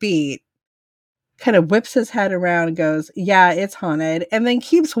skipping a beat, kind of whips his head around and goes, "Yeah, it's haunted," and then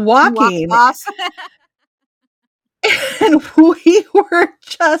keeps Walks walking. off. And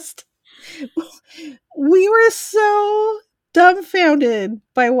just, we were so dumbfounded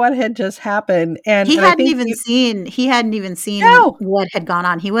by what had just happened. And I think He hadn't even seen no, what had gone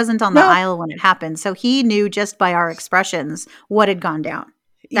on. He wasn't on the no, aisle when it happened. So he knew just by our expressions what had gone down.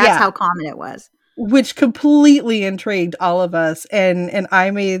 That's yeah, how common it was. which completely intrigued all of us. And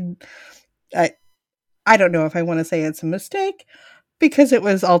I, I don't know if I want to say it's a mistake, because it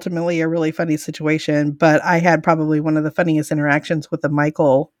was ultimately a really funny situation, but I had probably one of the funniest interactions with the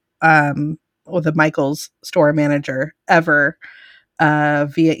Michael's store manager ever,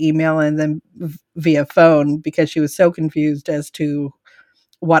 via email and then via phone, because she was so confused as to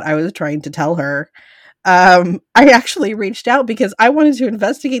what I was trying to tell her. I actually reached out because I wanted to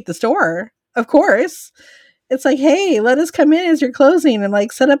investigate the store. Of course, it's like, "Hey, let us come in as you're closing and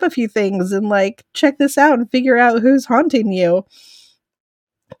like set up a few things and like check this out and figure out who's haunting you."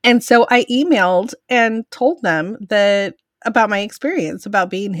 And so I emailed and told them that about my experience about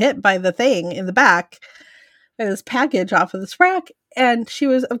being hit by the thing in the back by this package off of this rack. And she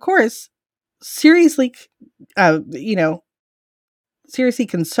was, of course, seriously, uh, you know, seriously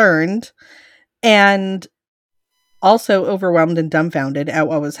concerned. And also overwhelmed and dumbfounded at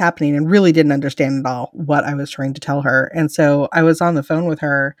what was happening and really didn't understand at all what I was trying to tell her. And so I was on the phone with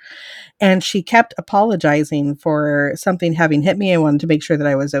her and she kept apologizing for something having hit me. I wanted to make sure that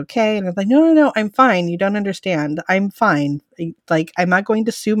I was okay. And I was like, no, no, no, I'm fine. You don't understand. I'm fine. Like, I'm not going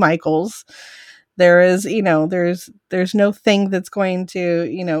to sue Michaels. There is, there's no thing that's going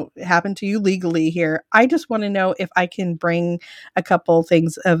to, happen to you legally here. I just want to know if I can bring a couple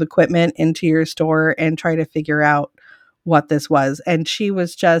things of equipment into your store and try to figure out what this was. And she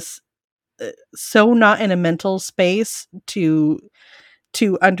was just so not in a mental space to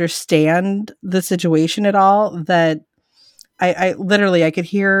understand the situation at all that I literally I could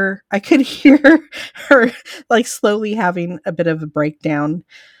hear her like slowly having a bit of a breakdown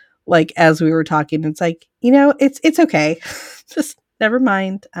like as we were talking. It's like, it's okay. Just never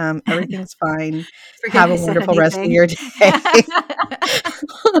mind. Everything's fine. Forget Have I a said wonderful rest of anything. your day.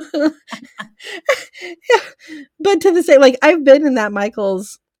 But to the same, like I've been in that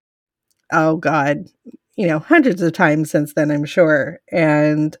Michael's, oh God, hundreds of times since then, I'm sure.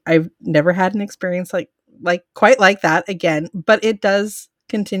 And I've never had an experience like quite like that again, but it does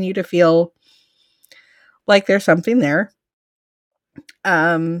continue to feel like there's something there.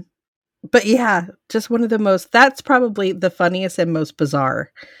 Um, but yeah, just one of the most, that's probably the funniest and most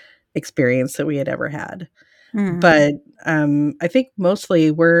bizarre experience that we had ever had. Mm. But I think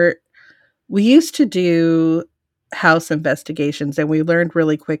mostly we used to do house investigations and we learned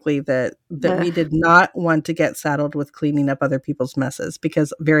really quickly that we Ugh, did not want to get saddled with cleaning up other people's messes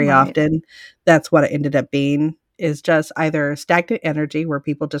because very right. often that's what it ended up being is just either stagnant energy where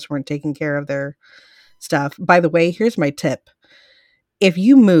people just weren't taking care of their stuff. By the way, here's my tip. If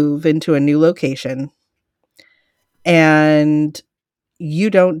you move into a new location and you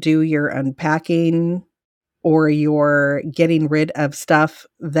don't do your unpacking or you're getting rid of stuff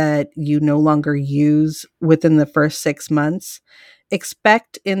that you no longer use within the first 6 months,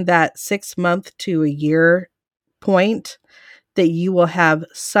 expect in that 6 month to a year point that you will have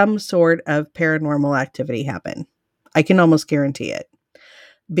some sort of paranormal activity happen. I can almost guarantee it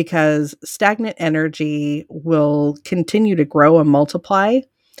because stagnant energy will continue to grow and multiply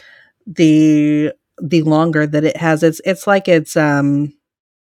the longer that it has it's like it's kind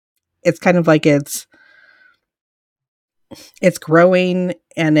of like it's growing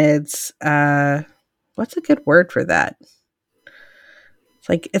and it's what's a good word for that? It's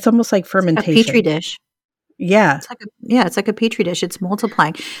like it's almost like It's like a petri fermentation. dish. Yeah. It's like a petri dish. It's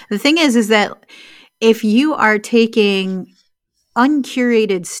multiplying. The thing is that if you are taking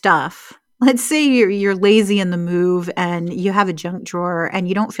uncurated stuff, let's say you're lazy in the move and you have a junk drawer and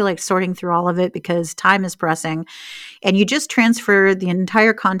you don't feel like sorting through all of it because time is pressing, and you just transfer the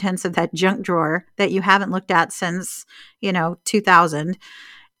entire contents of that junk drawer that you haven't looked at since, 2000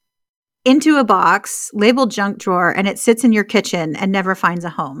 into a box labeled junk drawer, and it sits in your kitchen and never finds a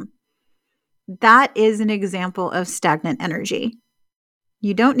home. That is an example of stagnant energy.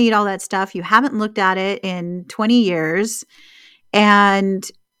 You don't need all that stuff. You haven't looked at it in 20 years and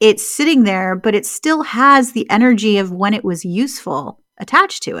it's sitting there, but it still has the energy of when it was useful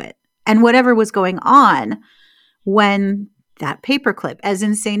attached to it and whatever was going on when that paperclip, as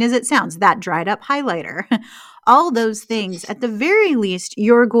insane as it sounds, that dried up highlighter, all those things, at the very least,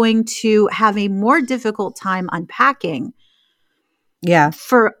 you're going to have a more difficult time unpacking. Yeah.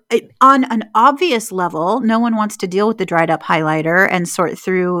 For on an obvious level, no one wants to deal with the dried up highlighter and sort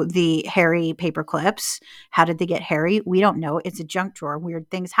through the hairy paper clips. How did they get hairy? We don't know. It's a junk drawer. Weird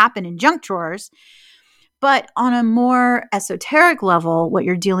things happen in junk drawers. But on a more esoteric level, what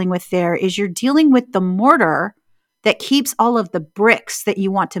you're dealing with there is you're dealing with the mortar that keeps all of the bricks that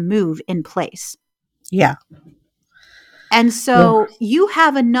you want to move in place. Yeah. And so you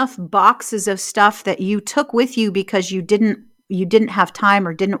have enough boxes of stuff that you took with you because you didn't have time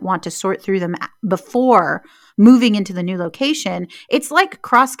or didn't want to sort through them before moving into the new location. It's like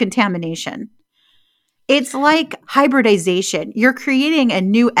cross-contamination. It's like hybridization. You're creating a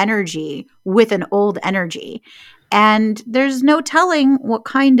new energy with an old energy. And there's no telling what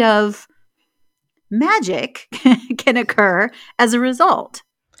kind of magic can occur as a result.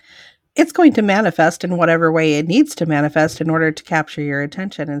 It's going to manifest in whatever way it needs to manifest in order to capture your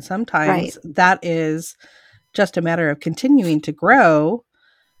attention. And Right. sometimes that is just a matter of continuing to grow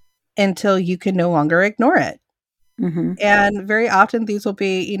until you can no longer ignore it. Mm-hmm. And very often these will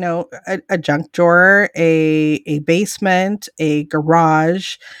be, a junk drawer, a basement, a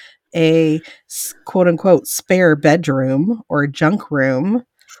garage, a quote unquote spare bedroom or junk room,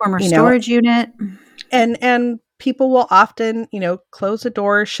 Former you know, storage unit. and people will often, close a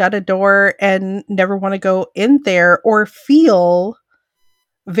door, shut a door and never want to go in there or feel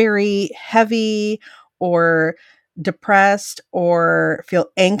very heavy or depressed or feel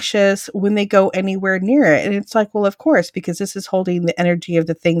anxious when they go anywhere near it. And it's like, well, of course, because this is holding the energy of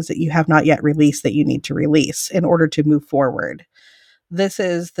the things that you have not yet released that you need to release in order to move forward. This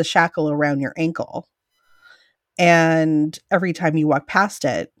is the shackle around your ankle. And every time you walk past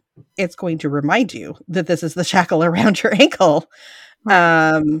it, it's going to remind you that this is the shackle around your ankle. Right.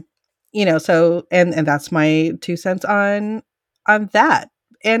 Um, so and that's my 2 cents on that.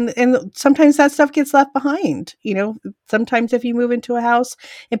 And sometimes that stuff gets left behind. Sometimes if you move into a house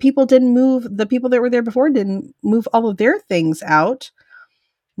and the people that were there before didn't move all of their things out.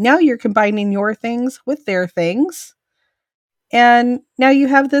 Now you're combining your things with their things. And now you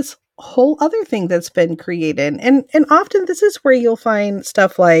have this whole other thing that's been created. And often this is where you'll find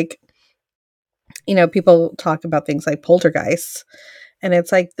stuff like, people talk about things like poltergeists. And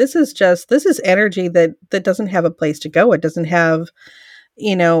it's like, this is energy that doesn't have a place to go. It doesn't have,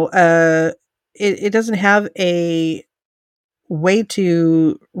 it doesn't have a way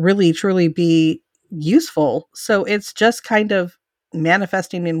to really truly be useful. So it's just kind of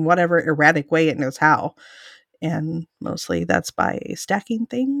manifesting in whatever erratic way it knows how. And mostly that's by stacking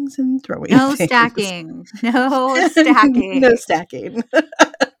things and throwing No things. stacking. No stacking. No stacking.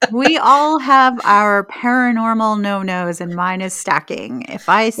 We all have our paranormal no-nos, and mine is stacking. If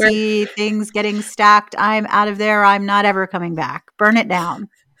I we're see things getting stacked, I'm out of there. I'm not ever coming back. Burn it down.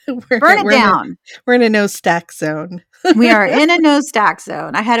 we're Burn it we're in a down. we're in a no stack zone. We are in a no stack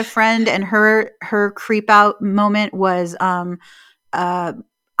zone. I had a friend, and her creep out moment was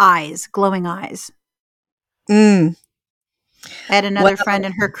eyes, glowing eyes. Mm. I had another Well, friend,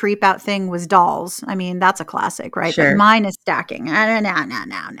 and her creep out thing was dolls. I mean, that's a classic, right? But sure. mine is stacking. No, no, no, no,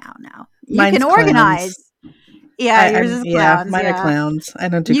 no, no. You can Mine's organize. clowns. Yeah, yours is Yeah, clowns. mine are Yeah. clowns. I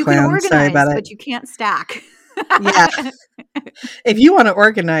don't do You can clowns. Sorry organize, about it. but you can't stack. Yeah. If you want to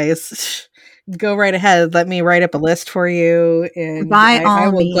organize, go right ahead. Let me write up a list for you, and By I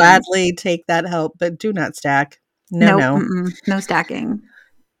all will means. gladly take that help, but do not stack. No, Nope. no. No stacking.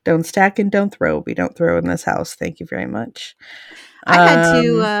 Don't stack and don't throw. We don't throw in this house. Thank you very much. I had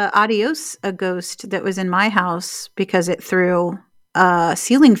to Um, adios a ghost that was in my house because it threw a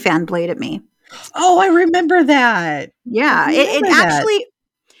ceiling fan blade at me. oh, I remember that. I Yeah, it remember that. actually,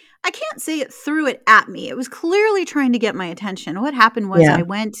 I can't say it threw it at me. It was clearly trying to get my attention. What happened was Yeah. I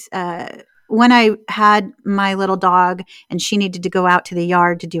went, when I had my little dog and she needed to go out to the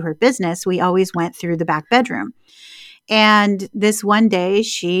yard to do her business, we always went through the back bedroom. And this one day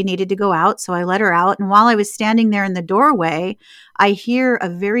she needed to go out, so I let her out. And while I was standing there in the doorway, I hear a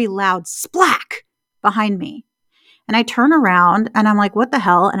very loud splack behind me. And I turn around and I'm like, what the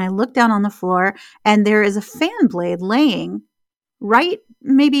hell? And I look down on the floor and there is a fan blade laying right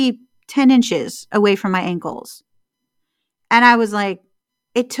maybe 10 inches away from my ankles. And I was like,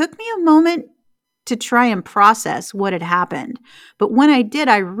 it took me a moment to try and process what had happened. But when I did,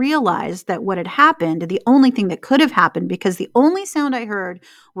 I realized that what had happened, the only thing that could have happened, because the only sound I heard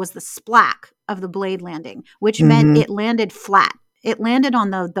was the splack of the blade landing, which meant Mm-hmm. it landed flat. It landed on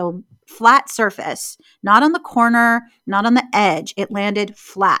the flat surface, not on the corner, not on the edge. It landed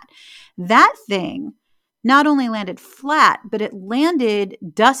flat. That thing not only landed flat, but it landed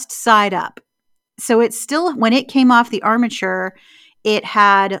dust side up. So it still, when it came off the armature, it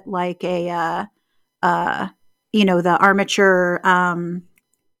had like a uh, the armature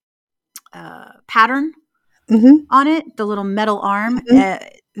pattern Mm-hmm. on it, the little metal arm.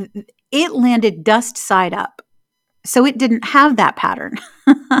 Mm-hmm. It landed dust side up. So it didn't have that pattern,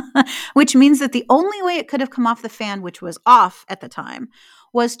 which means that the only way it could have come off the fan, which was off at the time,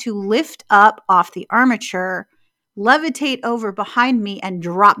 was to lift up off the armature, levitate over behind me, and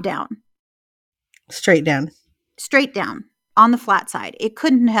drop down. Straight down. Straight down on the flat side. It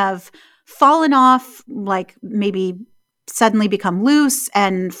couldn't have fallen off, like maybe suddenly become loose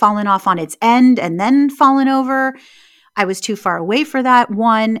and fallen off on its end and then fallen over. I was too far away for that,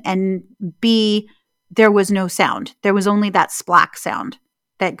 one. And B, there was no sound. There was only that splack sound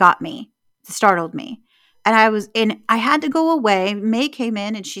that got me, startled me. And I had to go away. May came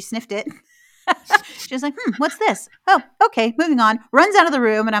in and she sniffed it. She was like, what's this? Oh, okay, moving on. Runs out of the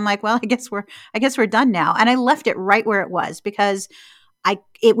room. And I'm like, well, I guess we're done now. And I left it right where it was because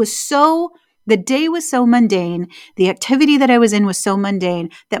the day was so mundane. The activity that I was in was so mundane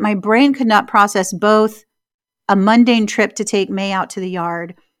that my brain could not process both a mundane trip to take May out to the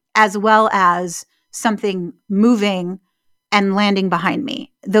yard, as well as something moving and landing behind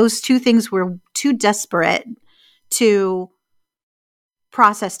me. Those two things were too desperate to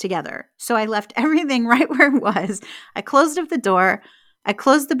process together. So I left everything right where it was. I closed up the door. I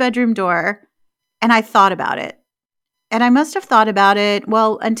closed the bedroom door, and I thought about it. And I must have thought about it,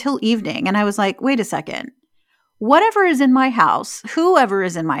 well, until evening. And I was like, wait a second. whatever is in my house, whoever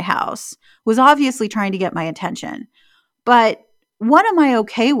is in my house, was obviously trying to get my attention. But what am I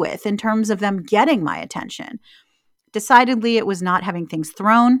okay with in terms of them getting my attention? Decidedly, it was not having things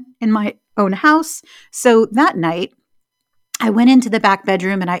thrown in my own house. So that night, I went into the back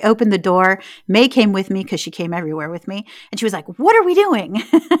bedroom and I opened the door. May came with me because she came everywhere with me. And she was like, "What are we doing?"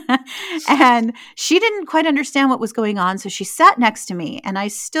 And she didn't quite understand what was going on. So she sat next to me and I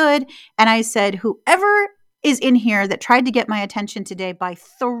stood and I said, "Whoever is in here that tried to get my attention today by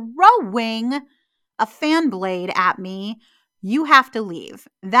throwing a fan blade at me, you have to leave.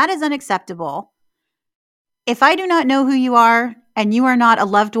 That is unacceptable. If I do not know who you are and you are not a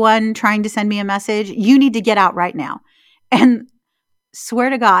loved one trying to send me a message, you need to get out right now." And swear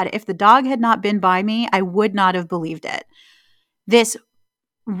to God, if the dog had not been by me, I would not have believed it. This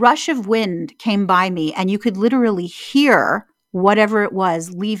rush of wind came by me, and you could literally hear whatever it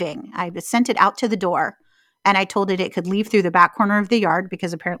was leaving. I sent it out to the door, and I told it could leave through the back corner of the yard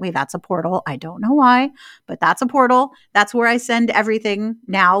because apparently that's a portal. I don't know why, but that's a portal. That's where I send everything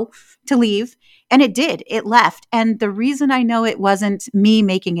now to leave. And it did. It left. And the reason I know it wasn't me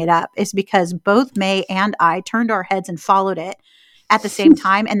making it up is because both May and I turned our heads and followed it at the same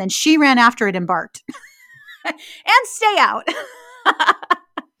time. And then she ran after it and barked. And stay out.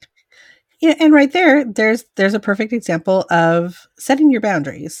 Yeah, and right there, there's a perfect example of setting your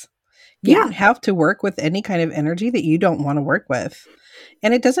boundaries. You don't have to work with any kind of energy that you don't want to work with.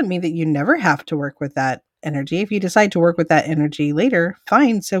 And it doesn't mean that you never have to work with that energy. If you decide to work with that energy later,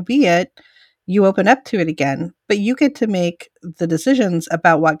 fine, so be it. You open up to it again, but you get to make the decisions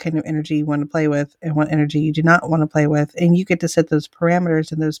about what kind of energy you want to play with and what energy you do not want to play with. And you get to set those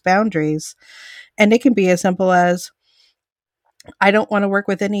parameters and those boundaries. And it can be as simple as, I don't want to work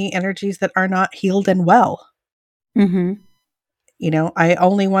with any energies that are not healed and well. Mm-hmm. I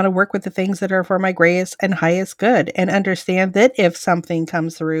only want to work with the things that are for my greatest and highest good, and understand that if something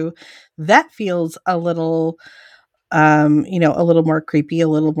comes through that feels a little, a little more creepy, a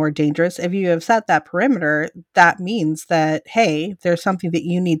little more dangerous, if you have set that perimeter, that means that, hey, there's something that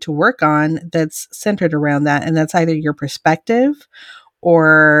you need to work on that's centered around that. And that's either your perspective,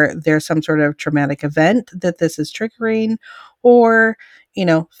 or there's some sort of traumatic event that this is triggering, or,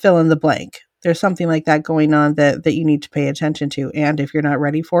 fill in the blank. There's something like that going on that you need to pay attention to. And if you're not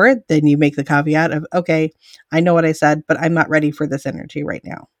ready for it, then you make the caveat of, okay, I know what I said, but I'm not ready for this energy right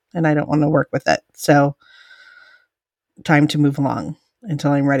now. And I don't want to work with it. So time to move along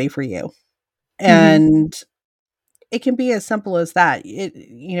until I'm ready for you. And it can be as simple as that.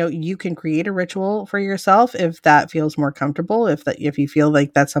 You can create a ritual for yourself if that feels more comfortable, if you feel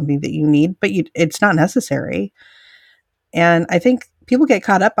like that's something that you need, but it's not necessary. And I think people get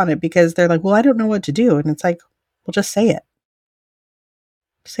caught up on it because they're like, well, I don't know what to do. And it's like, well, just say it.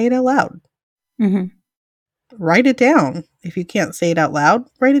 Say it out loud. Mm-hmm. Write it down. If you can't say it out loud,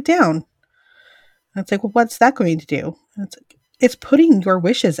 write it down. And it's like, well, what's that going to do? And it's putting your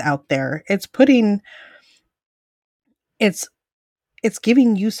wishes out there. It's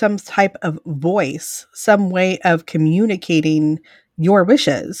giving you some type of voice, some way of communicating your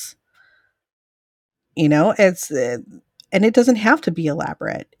wishes. And it doesn't have to be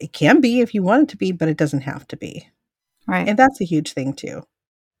elaborate. It can be if you want it to be, but it doesn't have to be. Right. And that's a huge thing too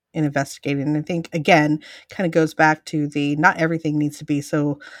in investigating. And I think, again, kind of goes back to not everything needs to be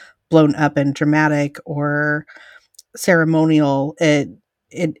so blown up and dramatic or ceremonial. It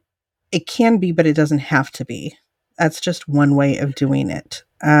can be, but it doesn't have to be. That's just one way of doing it.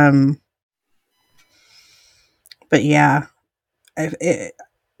 But yeah,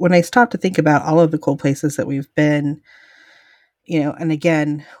 when I stop to think about all of the cool places that we've been, and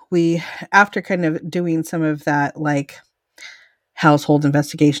again, after kind of doing some of that, like, household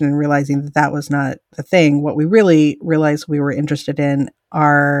investigation and realizing that was not the thing, what we really realized we were interested in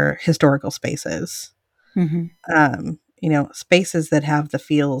are historical spaces. Mm-hmm. Spaces that have the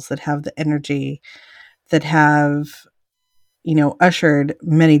feels, that have the energy, that have, ushered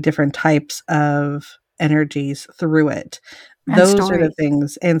many different types of energies through it. And Those are the stories.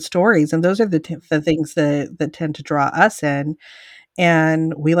 things, and stories, and those are the things that tend to draw us in.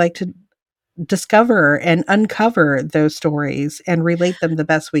 And we like to discover and uncover those stories and relate them the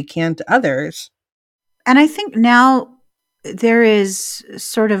best we can to others. And I think now there is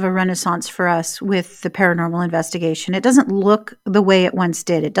sort of a renaissance for us with the paranormal investigation. It doesn't look the way it once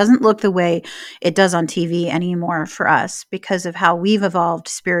did. It doesn't look the way it does on TV anymore for us because of how we've evolved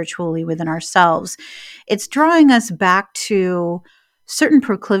spiritually within ourselves. It's drawing us back to certain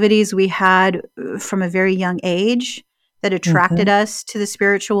proclivities we had from a very young age that attracted us to the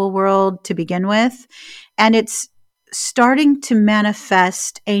spiritual world to begin with. And it's starting to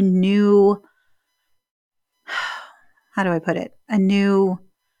manifest a new how do I put it?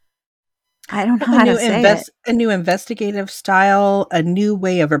 I don't know A how to say it. a new investigative style, a new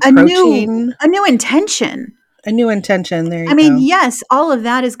way of A new approaching, a new intention. a new intention. There I you mean, go. yes, all of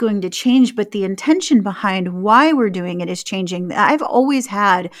that is going to change, but the intention behind why we're doing it is changing. I've always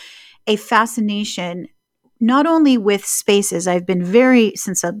had a fascination not only with spaces. I've been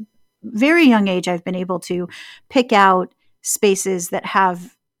since a very young age, I've been able to pick out spaces that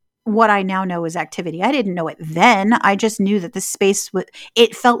have what I now know is activity. I didn't know it then. I just knew that the space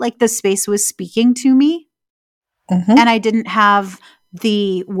it felt like the space was speaking to me, Mm-hmm. and I didn't have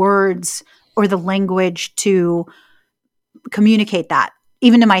the words or the language to communicate that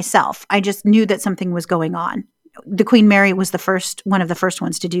even to myself. I just knew that something was going on. The Queen Mary was one of the first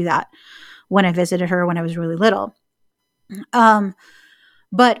ones to do that when I visited her when I was really little. Um,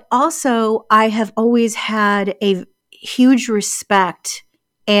 but also, I have always had a huge respect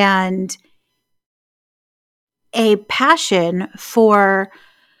and a passion for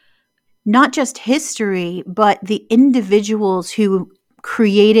not just history, but the individuals who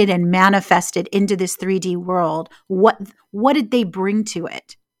created and manifested into this 3D world. What did they bring to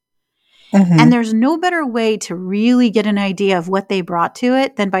it? And Mm-hmm. there's no better way to really get an idea of what they brought to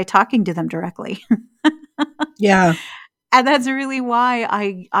it than by talking to them directly. Yeah. And that's really why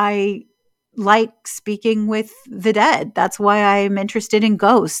I like speaking with the dead. That's why I'm interested in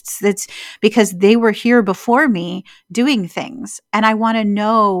ghosts. That's because they were here before me doing things, and I want to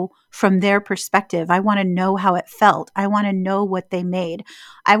know from their perspective. I want to know how it felt. I want to know what they made.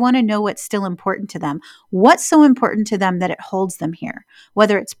 I want to know what's still important to them. What's so important to them that it holds them here?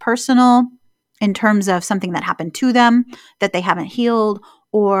 Whether it's personal in terms of something that happened to them that they haven't healed,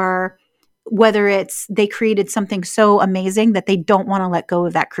 or whether it's they created something so amazing that they don't want to let go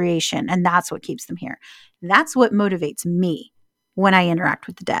of that creation. And that's what keeps them here. That's what motivates me when I interact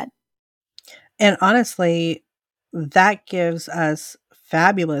with the dead. And honestly, that gives us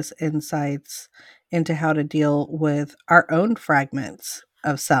fabulous insights into how to deal with our own fragments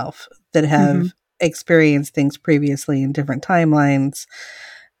of self that Mm-hmm. have experienced things previously in different timelines.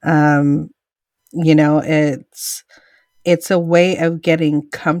 Um, it's a way of getting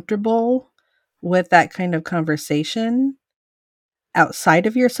comfortable with that kind of conversation outside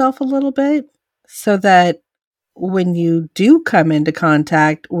of yourself a little bit, so that when you do come into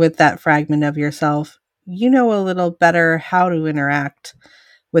contact with that fragment of yourself, you know a little better how to interact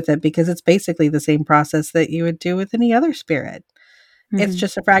with it, because it's basically the same process that you would do with any other spirit. It's Mm-hmm.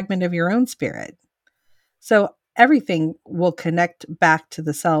 just a fragment of your own spirit. So everything will connect back to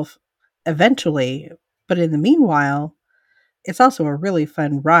the self eventually. But in the meanwhile, it's also a really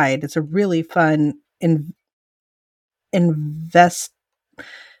fun ride. It's a really fun invest.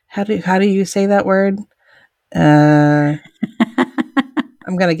 How do you say that word? Uh,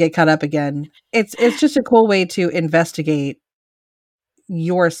 I'm gonna get caught up again. It's just a cool way to investigate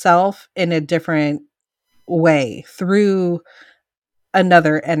yourself in a different way through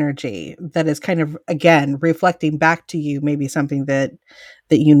another energy that is kind of, again, reflecting back to you maybe something that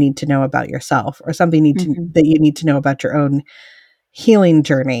you need to know about yourself, or something Mm-hmm. that you need to know about your own healing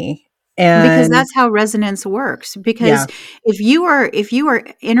journey. Because And that's how resonance works. Because yeah. if you are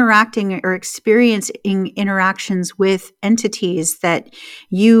interacting or experiencing interactions with entities that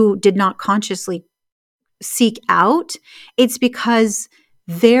you did not consciously seek out, it's because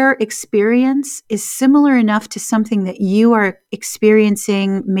their experience is similar enough to something that you are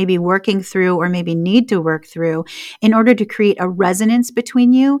experiencing, maybe working through, or maybe need to work through in order to create a resonance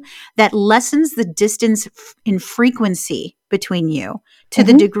between you that lessens the distance in frequency between you to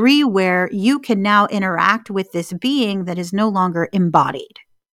the Mhm. degree where you can now interact with this being that is no longer embodied.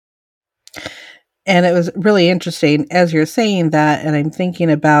 And it was really interesting as you're saying that, and I'm thinking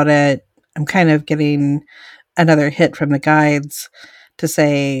about it. I'm kind of getting another hit from the guides to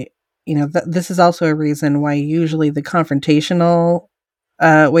say, this is also a reason why usually the confrontational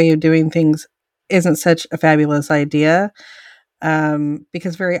way of doing things isn't such a fabulous idea.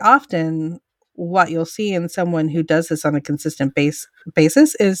 Because very often, what you'll see in someone who does this on a consistent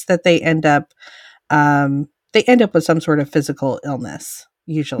basis is that they end up with some sort of physical illness.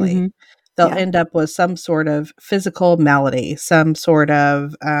 Usually, Mm-hmm. they'll Yeah. end up with some sort of physical malady, some sort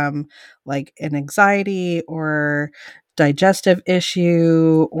of like an anxiety or digestive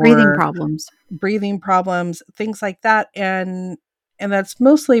issue Breathing or problems. breathing problems, things like that. And that's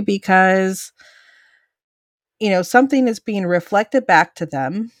mostly because something is being reflected back to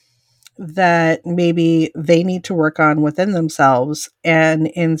them that maybe they need to work on within themselves. And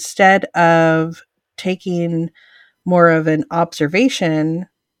instead of taking more of an observation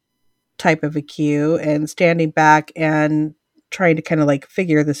type of a cue and standing back and trying to kind of like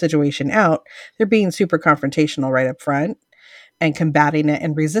figure the situation out, they're being super confrontational right up front and combating it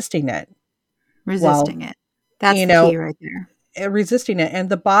and resisting it. Well, Resisting it. That's you the key know, right there. resisting it. And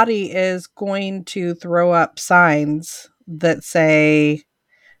the body is going to throw up signs that say,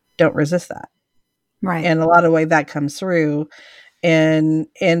 don't resist that. Right. And a lot of way that comes through in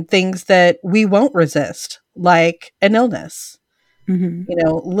things that we won't resist, like an illness. Hmm.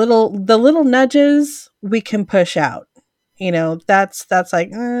 The little nudges we can push out. That's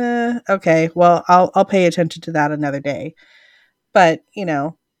like, okay, well, I'll pay attention to that another day. But,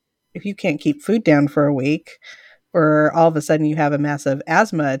 if you can't keep food down for a week, or all of a sudden you have a massive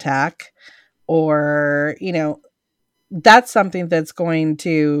asthma attack, or, that's something that's going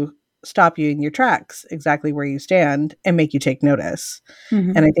to stop you in your tracks exactly where you stand and make you take notice.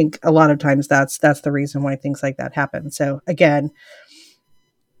 And Hmm. I think a lot of times that's the reason why things like that happen. So again,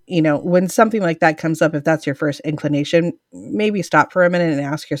 when something like that comes up, if that's your first inclination, maybe stop for a minute and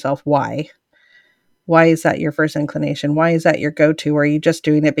ask yourself why. Why is that your first inclination? Why is that your go-to? Are you just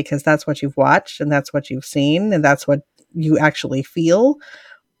doing it because that's what you've watched and that's what you've seen and that's what you actually feel?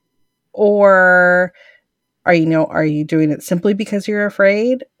 Or are you doing it simply because you're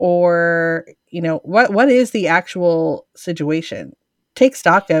afraid? Or, what is the actual situation? Take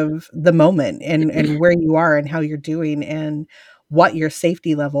stock of the moment and where you are and how you're doing and what your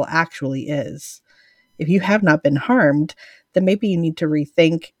safety level actually is. If you have not been harmed, then maybe you need to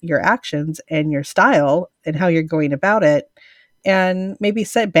rethink your actions and your style and how you're going about it, and maybe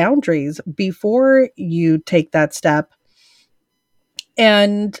set boundaries before you take that step,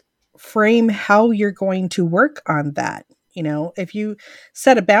 and frame how you're going to work on that. If you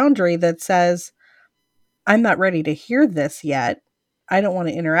set a boundary that says, I'm not ready to hear this yet, I don't want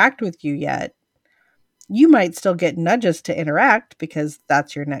to interact with you yet, you might still get nudges to interact because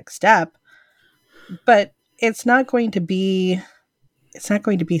that's your next step, but it's not going to be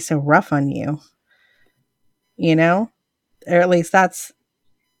so rough on you, you know? Or at least that's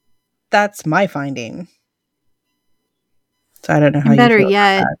my finding. So I don't know how And you better feel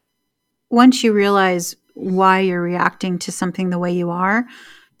yet, about once you realize why you're reacting to something the way you are,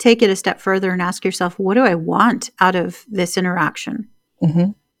 take it a step further and ask yourself, what do I want out of this interaction?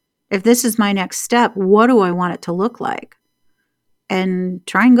 that. If this is my next step, what do I want it to look like? And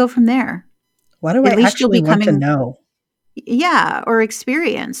try and go from there. What do I At least you'll actually be want to coming, know? yeah, or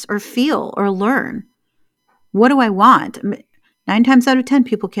experience or feel or learn. What do I want? 9 times out of 10,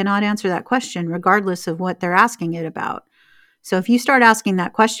 people cannot answer that question, regardless of what they're asking it about. So if you start asking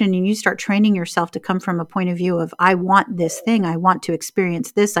that question and you start training yourself to come from a point of view of, I want this thing, I want to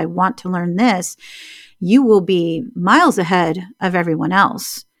experience this, I want to learn this, you will be miles ahead of everyone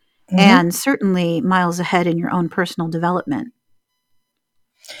else, Hmm. and certainly miles ahead in your own personal development.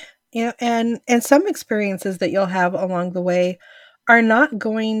 And some experiences that you'll have along the way are not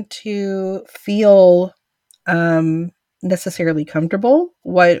going to feel um, necessarily comfortable.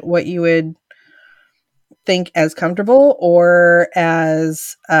 What you would think as comfortable or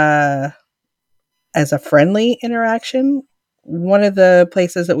as a friendly interaction. One of the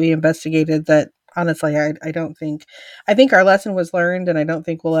places that we investigated that honestly I don't think I think our lesson was learned, and I don't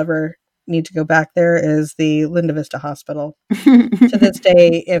think we'll ever need to go back there, is the Linda Vista Hospital. To this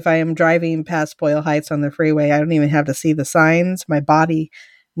day, if I am driving past Boyle Heights on the freeway, I don't even have to see the signs. My body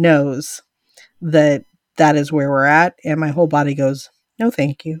knows that that is where we're at, and my whole body goes, no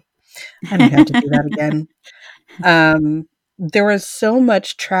thank you, I don't have to do that again. There was so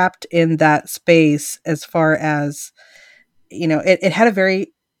much trapped in that space, as far as, it had a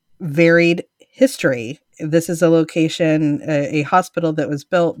very varied history. This is a location, a hospital that was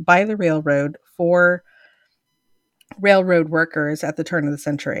built by the railroad for railroad workers at the turn of the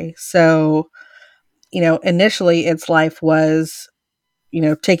century. So, initially its life was,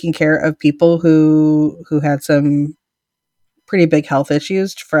 taking care of people who had some pretty big health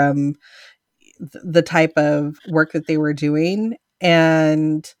issues from the type of work that they were doing.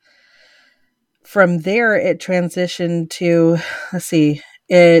 And from there it transitioned to, let's see,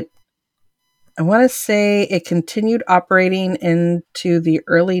 I want to say it continued operating into the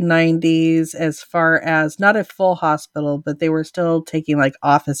early 90s, as far as not a full hospital, but they were still taking like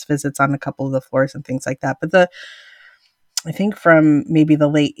office visits on a couple of the floors and things like that. But I think from maybe the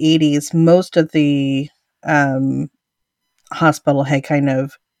late 80s, most of the um, hospital had kind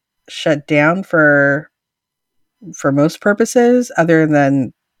of shut down for most purposes, other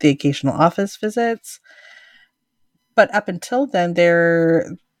than the occasional office visits. But up until then, there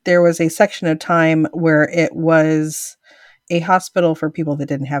was a section of time where it was a hospital for people that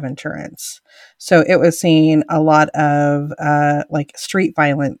didn't have insurance. So it was seeing a lot of like street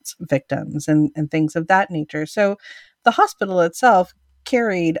violence victims and things of that nature. So the hospital itself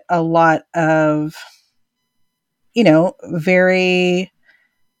carried a lot of, very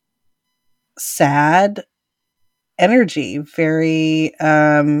sad energy, very,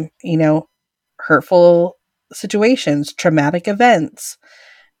 hurtful situations, traumatic events.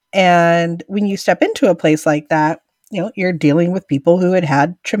 And when you step into a place like that, you're dealing with people who had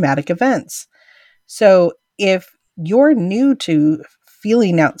had traumatic events. So if you're new to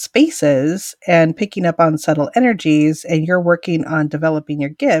feeling out spaces and picking up on subtle energies and you're working on developing your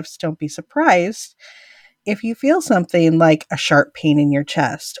gifts, don't be surprised if you feel something like a sharp pain in your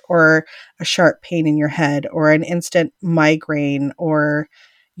chest or a sharp pain in your head or an instant migraine or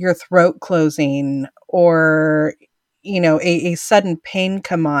your throat closing or a sudden pain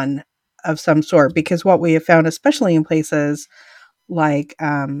come on of some sort. Because what we have found, especially in places like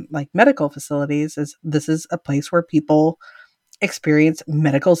medical facilities, is this is a place where people experience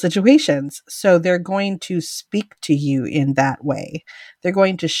medical situations. So they're going to speak to you in that way. They're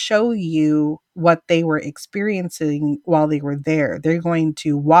going to show you what they were experiencing while they were there. They're going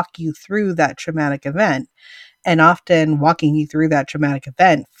to walk you through that traumatic event. And often walking you through that traumatic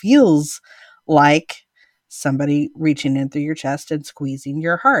event feels like somebody reaching in through your chest and squeezing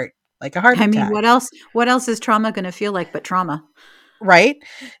your heart, like a heart I mean, attack. what else is trauma going to feel like but trauma? Right?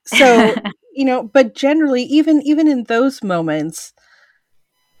 So, but generally, even in those moments,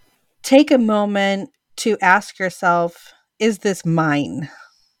 take a moment to ask yourself, is this mine?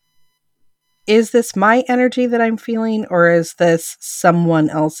 Is this my energy that I'm feeling, or is this someone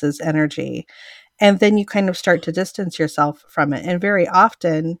else's energy? And then you kind of start to distance yourself from it. And very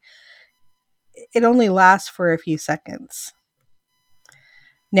often, it only lasts for a few seconds.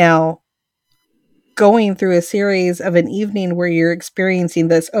 Now, going through a series of an evening where you're experiencing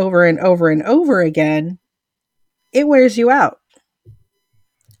this over and over and over again, it wears you out.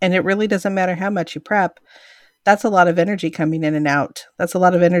 And it really doesn't matter how much you prep. That's a lot of energy coming in and out. That's a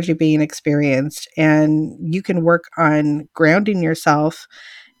lot of energy being experienced. And you can work on grounding yourself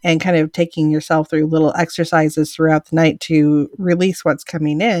and kind of taking yourself through little exercises throughout the night to release what's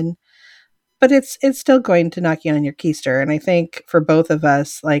coming in. But it's still going to knock you on your keister. And I think for both of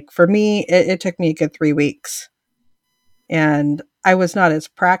us, like for me, it took me a good 3 weeks. And I was not as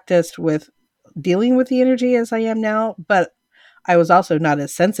practiced with dealing with the energy as I am now, but I was also not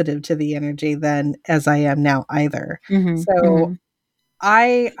as sensitive to the energy then as I am now either. Mhm, So mhm,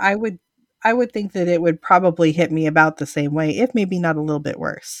 I would think that it would probably hit me about the same way, if maybe not a little bit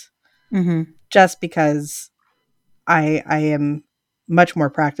worse, mhm. just because I am much more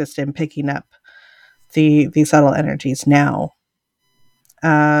practiced in picking up the subtle energies now.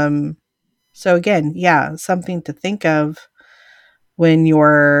 Um, so again, yeah, something to think of when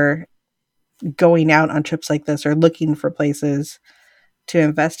you're going out on trips like this or looking for places to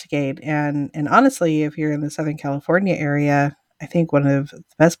investigate. And honestly, if you're in the Southern California area, I think one of the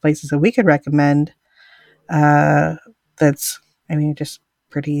best places that we could recommend, uh, that's, I mean, just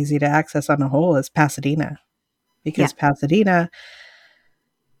pretty easy to access on a whole, is Pasadena, Yeah. because Pasadena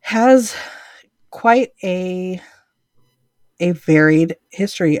has quite a varied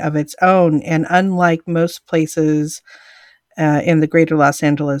history of its own. And unlike most places in the greater Los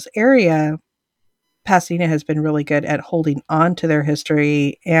Angeles area, Pasadena has been really good at holding on to their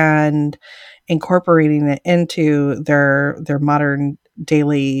history and incorporating it into their modern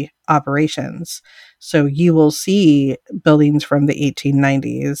daily operations. So you will see buildings from the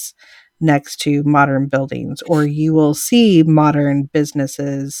 1890s next to modern buildings, or you will see modern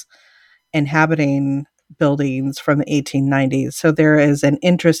businesses inhabiting buildings from the 1890s. So there is an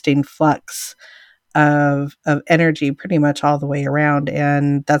interesting flux of energy pretty much all the way around.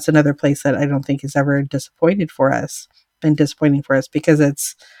 And that's another place that I don't think is ever been disappointing for us, because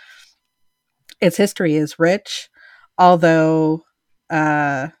its history is rich, although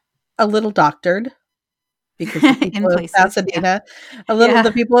uh, a little doctored, because the In people of places, yeah. Pasadena, Yeah.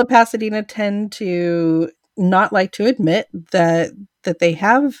 the people of Pasadena tend to not like to admit that they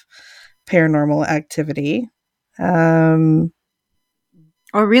have paranormal activity. Um,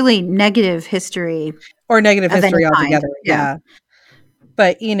 Or really negative history or negative of any history kind. altogether. Yeah. Yeah.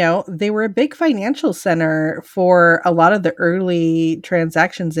 But, they were a big financial center for a lot of the early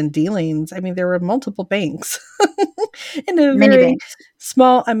transactions and dealings. I mean, there were multiple banks in a Many very banks.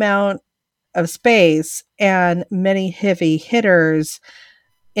 small amount of space, and many heavy hitters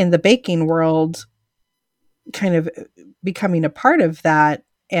in the baking world kind of becoming a part of that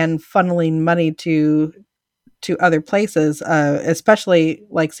and funneling money to other places, especially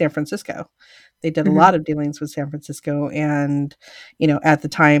like San Francisco. They did a lot Mhm. of dealings with San Francisco, and at the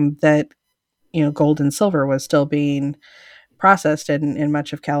time that gold and silver was still being processed in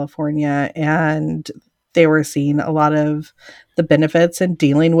much of California, and they were seeing a lot of the benefits and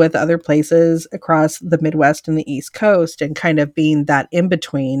dealing with other places across the Midwest and the East Coast, and kind of being that in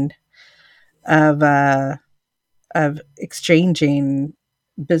between of exchanging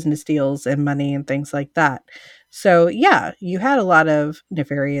business deals and money and things like that. So yeah, you had a lot of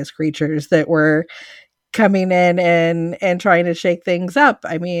nefarious creatures that were coming in and trying to shake things up.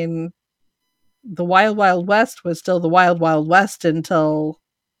 I mean, the Wild Wild West was still the Wild Wild West until,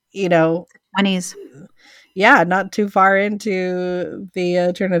 you know, 20s. yeah, not too far into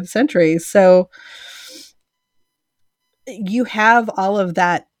the turn of the century. So you have all of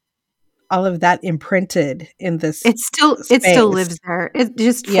that imprinted in this It still space. lives there. It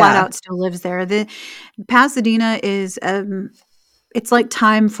just flat Yeah. out still lives there. The Pasadena is, it's like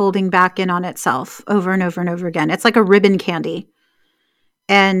time folding back in on itself over and over and over again. It's like a ribbon candy.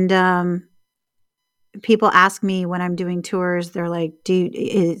 And, people ask me when I'm doing tours, they're like,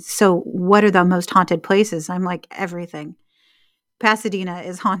 so what are the most haunted places? I'm like, everything. Pasadena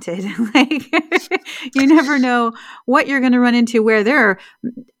is haunted. Like, you never know what you're going to run into, where there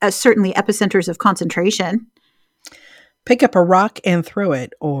are certainly epicenters of concentration. Pick up a rock and throw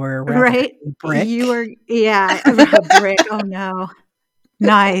it, or rather Right? a You brick. are, yeah, a brick. Oh no.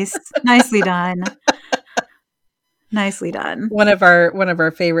 Nice. Nicely done. Nicely done. One of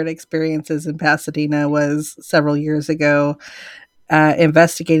our favorite experiences in Pasadena was several years ago,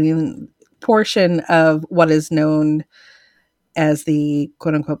 investigating portion of what is known as the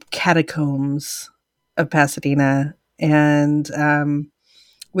quote unquote catacombs of Pasadena. And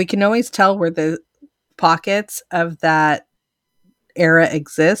we can always tell where the pockets of that era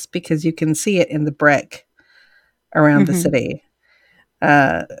exist because you can see it in the brick around the Hmm. city.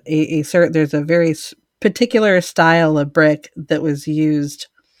 There's a very particular style of brick that was used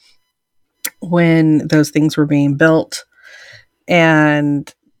when those things were being built,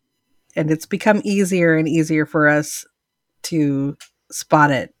 and it's become easier and easier for us to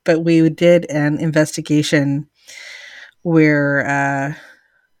spot it. But we did an investigation where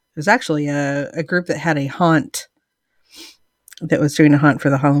there's actually a group that had a haunt that was doing a hunt for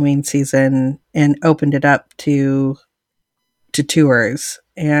the Halloween season and opened it up to tours,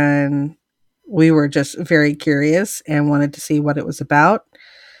 and we were just very curious and wanted to see what it was about,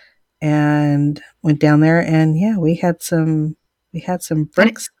 and went down there, and yeah, we had some And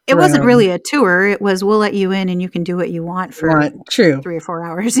bricks it wasn't thrown. really a tour. It was, we'll let you in and you can do what you want for Want true. 3 or 4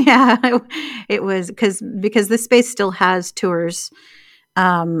 hours. Yeah. It was because this space still has tours,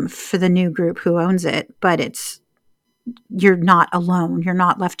 for the new group who owns it, but you're not alone. You're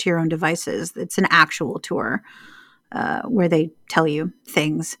not left to your own devices. It's an actual tour, where they tell you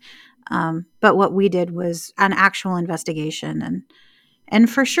things. But what we did was an actual investigation, and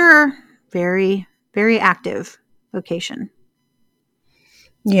for sure, very, very active location.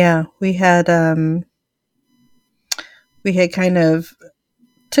 Yeah, we had kind of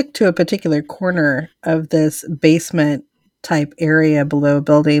took to a particular corner of this basement type area below a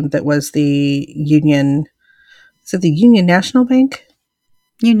building that was the Union. Is it the Union National Bank?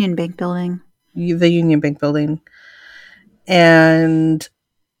 Union Bank building. The Union Bank building. And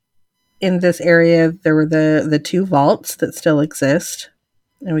in this area, there were the two vaults that still exist,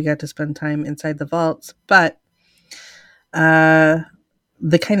 and we got to spend time inside the vaults. But uh,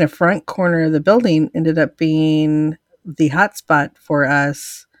 the kind of front corner of the building ended up being the hotspot for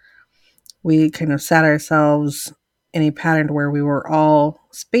us. We kind of sat ourselves in a pattern where we were all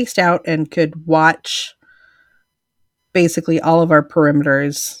spaced out and could watch basically all of our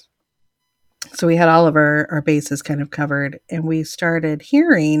perimeters. So we had all of our bases kind of covered, and we started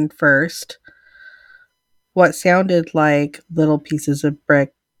hearing first what sounded like little pieces of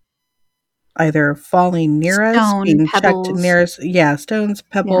brick either falling near us, Stone, being chucked pebbles. near us. Yeah, stones,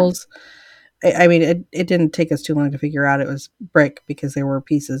 Yeah, pebbles. I mean, it didn't take us too long to figure out it was brick because there were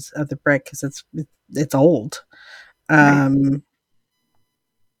pieces of the brick because it's old. right. Um,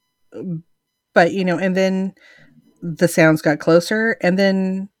 but and then the sounds got closer, and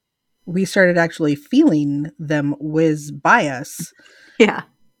then we started actually feeling them whiz by us. Yeah,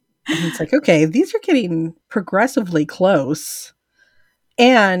 And it's like, okay, these are getting progressively close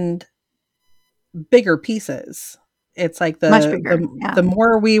and bigger pieces. It's like much bigger. Yeah, the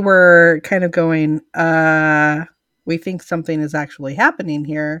more we were kind of going, we think something is actually happening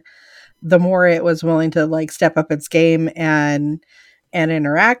here, the more it was willing to like step up its game and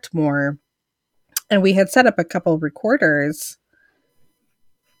interact more. And we had set up a couple recorders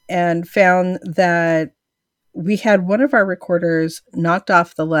and found that we had one of our recorders knocked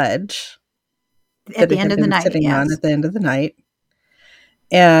off the ledge at that the it end had of the been night. sitting on Yes. at the end of the night.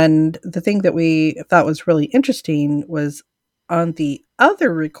 And the thing that we thought was really interesting was on the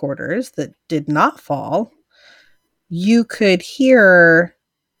other recorders that did not fall, you could hear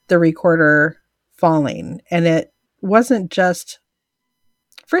the recorder falling. And it wasn't just,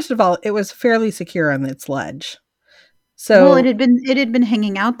 first of all, it was fairly secure on its ledge. Well, So, it had been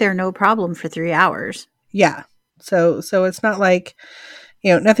hanging out there no problem for 3 hours. yeah. So it's not like,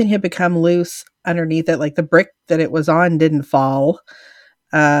 nothing had become loose underneath it. Like the brick that it was on didn't fall.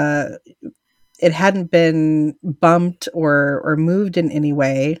 Uh, it hadn't been bumped or moved in any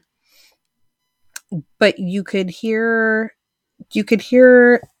way, but you could hear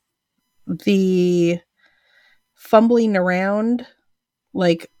the fumbling around,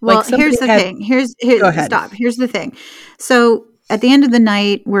 like Well, here's somebody the had. thing. Go ahead. Stop. Here's the thing. So at the end of the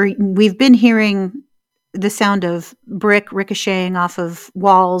night, we've been hearing the sound of brick ricocheting off of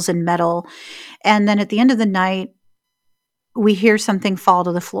walls and metal, and then at the end of the night, we hear something fall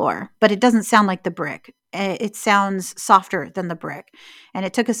to the floor, but it doesn't sound like the brick. It sounds softer than the brick. And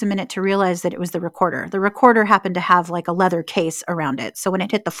it took us a minute to realize that it was the recorder. The recorder happened to have like a leather case around it. So when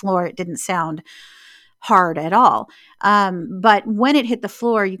it hit the floor, it didn't sound hard at all. But when it hit the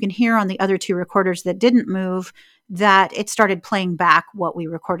floor, you can hear on the other two recorders that didn't move that it started playing back what we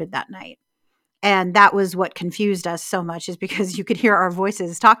recorded that night. And that was what confused us so much, is because you could hear our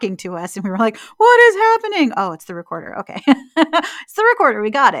voices talking to us and we were like, what is happening? Oh, it's the recorder. Okay. It's the recorder. We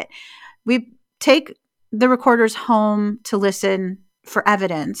got it. We take the recorders home to listen for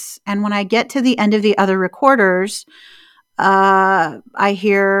evidence. And when I get to the end of the other recorders, I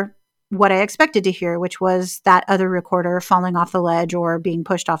hear what I expected to hear, which was that other recorder falling off the ledge or being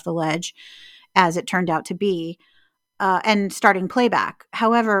pushed off the ledge, as it turned out to be, and starting playback.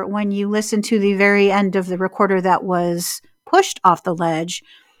 However, when you listen to the very end of the recorder that was pushed off the ledge,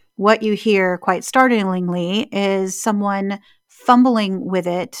 what you hear quite startlingly is someone fumbling with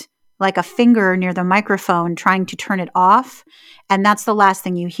it, like a finger near the microphone, trying to turn it off. And that's the last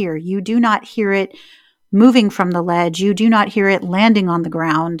thing you hear. You do not hear it moving from the ledge. You do not hear it landing on the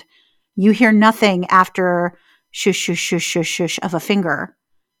ground. You hear nothing after shush, shush, shush, shush, shush of a finger.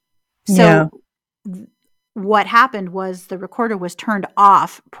 Yeah. So what happened was the recorder was turned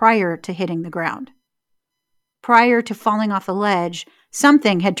off prior to hitting the ground. Prior to falling off the ledge,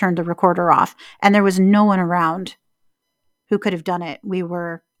 something had turned the recorder off, and there was no one around who could have done it. We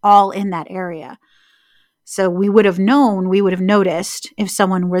were all in that area. So we would have noticed if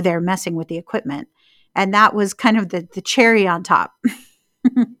someone were there messing with the equipment. And that was kind of the cherry on top.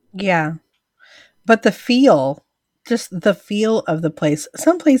 Yeah. But just the feel of the place.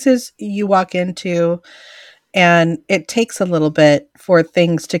 Some places you walk into and it takes a little bit for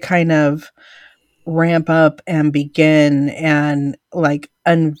things to kind of ramp up and begin and like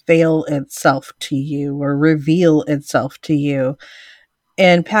unveil itself to you or reveal itself to you.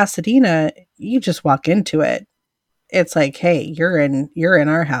 In Pasadena, you just walk into it. It's like, hey, you're in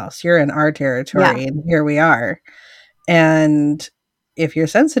our house, you're in our Yeah. territory, and here we are. And if you're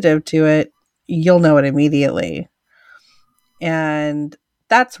sensitive to it, you'll know it immediately. And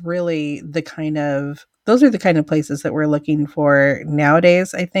that's really those are the kind of places that we're looking for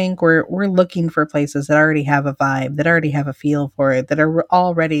nowadays. I think we're looking for places that already have a vibe, that already have a feel for it, that are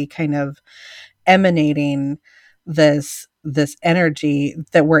already kind of emanating this energy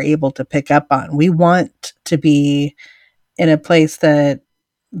that we're able to pick up on. We want to be in a place that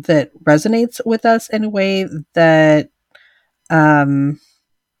resonates with us in a way that um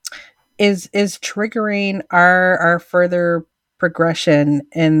is triggering our further progression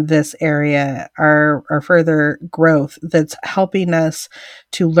in this area, our further growth, that's helping us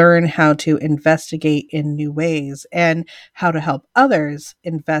to learn how to investigate in new ways and how to help others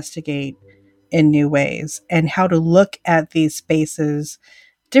investigate in new ways and how to look at these spaces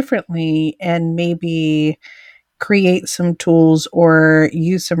differently and maybe create some tools or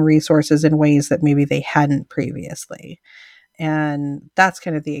use some resources in ways that maybe they hadn't previously. And that's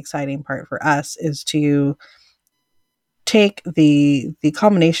kind of the exciting part for us, is to take the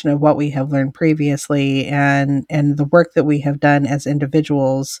combination of what we have learned previously and the work that we have done as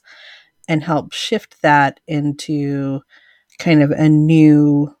individuals and help shift that into kind of a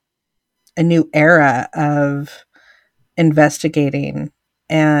new era of investigating,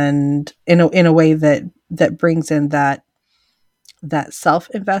 and in a way that brings in that self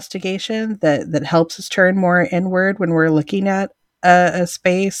investigation that helps us turn more inward when we're looking at a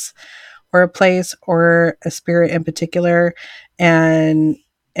space or a place or a spirit in particular, and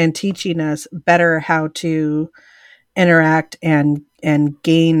teaching us better how to interact and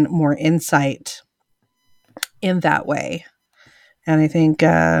gain more insight in that way. And I think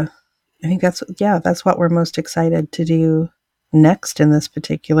that's what we're most excited to do next in this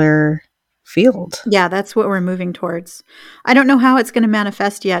particular field. Yeah, that's what we're moving towards. I don't know how it's going to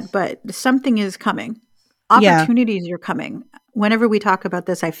manifest yet, but something is coming. Yeah. Opportunities are coming. Whenever we talk about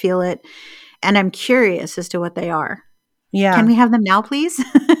this, I feel it, and I'm curious as to what they are. Can Yeah. we have them now, please?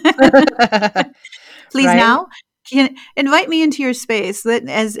 Please Right? now. Can invite me into your space. That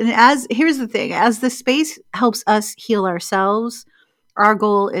as here's the thing, as the space helps us heal ourselves, our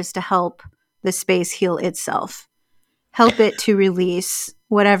goal is to help the space heal itself. Help it to release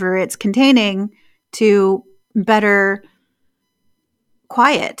whatever it's containing to better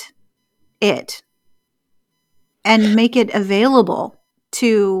quiet it and make it available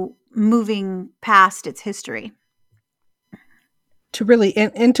to moving past its history. To really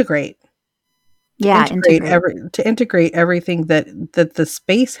integrate, Yeah, integrate. to integrate everything that the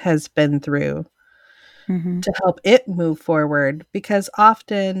space has been through Mm-hmm. to help it move forward. Because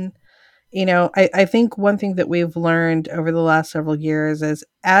often, I think one thing that we've learned over the last several years is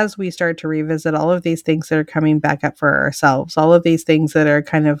as we start to revisit all of these things that are coming back up for ourselves, all of these things that are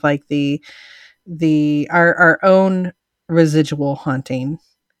kind of like our own residual haunting,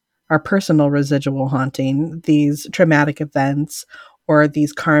 our personal residual haunting, these traumatic events or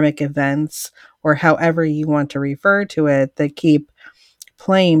these karmic events, or however you want to refer to it, that keep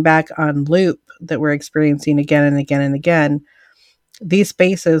playing back on loop that we're experiencing again and again and again. These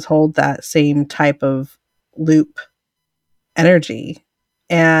spaces hold that same type of loop energy.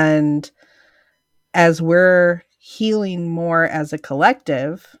 And as we're healing more as a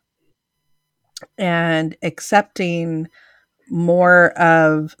collective and accepting more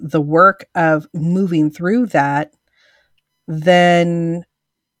of the work of moving through that, then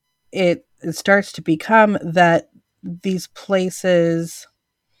it starts to become that these places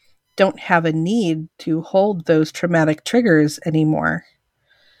don't have a need to hold those traumatic triggers anymore.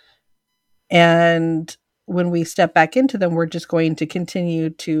 And when we step back into them, we're just going to continue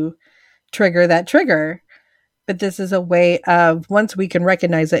to trigger that trigger. But this is a way of, once we can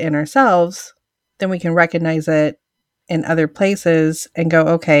recognize it in ourselves, then we can recognize it in other places and go,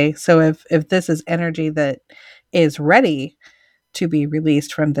 okay, so if this is energy that is ready to be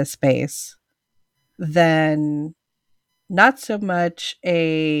released from this space, then not so much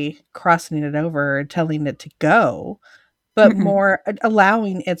a crossing it over or telling it to go, but Mm-mm. more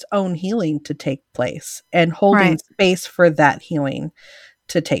allowing its own healing to take place and holding Right. space for that healing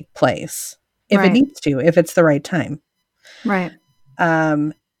to take place if it Right. needs to, if it's the right time. Right.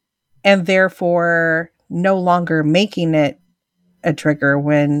 Um, and therefore no longer making it a trigger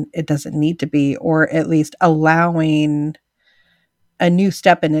when it doesn't need to be, or at least allowing a new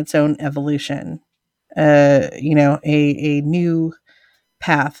step in its own evolution, a new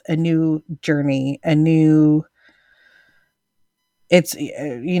path, a new journey, a new,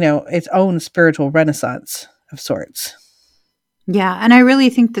 its own spiritual renaissance of sorts. Yeah, and I really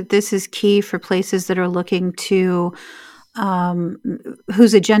think that this is key for places that are looking to um,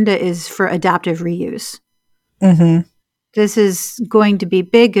 whose agenda is for adaptive reuse. Mm-hmm. This is going to be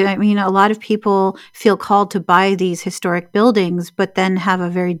big. I mean, a lot of people feel called to buy these historic buildings, but then have a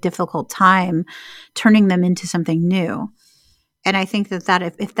very difficult time turning them into something new. And I think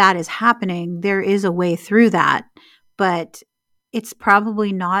that if that is happening, there is a way through that, but it's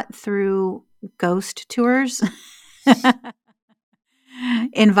probably not through ghost tours.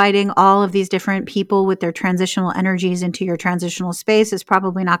 Inviting all of these different people with their transitional energies into your transitional space is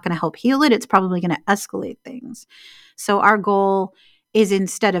probably not going to help heal it. It's probably going to escalate things. So, our goal is,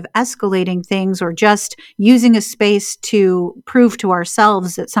 instead of escalating things or just using a space to prove to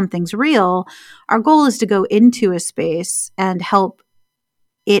ourselves that something's real, our goal is to go into a space and help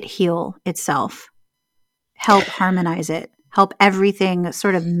it heal itself, help harmonize it, help everything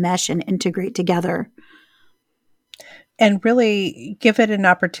sort of mesh and integrate together. And really give it an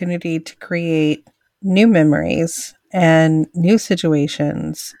opportunity to create new memories and new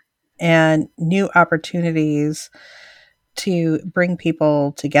situations and new opportunities to bring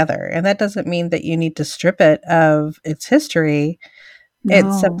people together. And that doesn't mean that you need to strip it of its history. It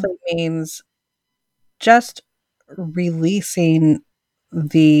No. simply means just releasing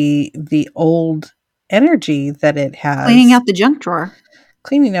the old energy that it Cleaning has, out the junk drawer.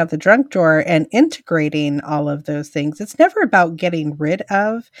 cleaning out the junk drawer and integrating all of those things. It's never about getting rid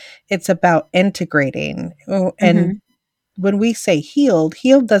of, it's about integrating. Oh, and Mhm. when we say healed,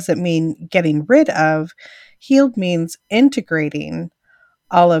 healed doesn't mean getting rid of, healed means integrating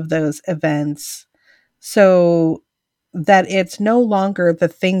all of those events so that it's no longer the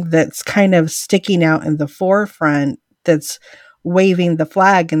thing that's kind of sticking out in the forefront, that's waving the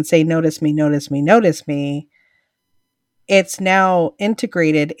flag and say, notice me, notice me, notice me. It's now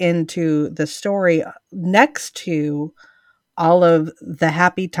integrated into the story next to all of the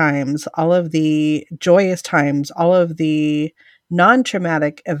happy times, all of the joyous times, all of the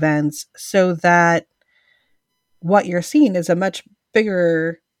non-traumatic events, so that what you're seeing is a much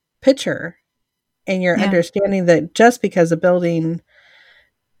bigger picture, and you're Yeah. understanding that just because a building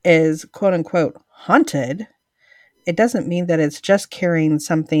is quote unquote haunted, it doesn't mean that it's just carrying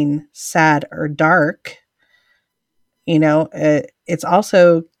something sad or dark. It's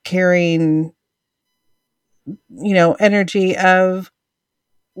also carrying, energy of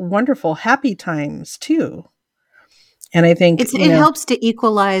wonderful, happy times too. And I think, It helps to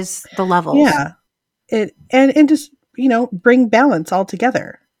equalize the levels. yeah, and just, bring balance all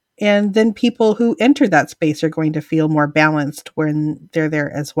together. And then people who enter that space are going to feel more balanced when they're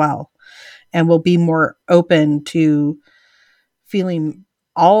there as well, and will be more open to feeling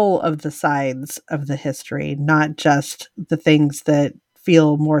all of the sides of the history, not just the things that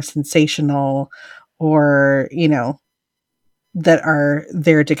feel more sensational or, that are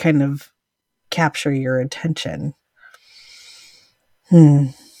there to kind of capture your attention.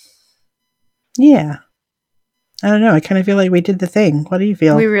 Yeah. I don't know. I kind of feel like we did the thing. What do you We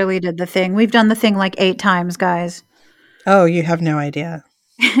feel? really did the thing. We've done the thing like 8 times, guys. Oh, you have no idea.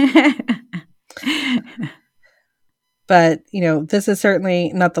 But, this is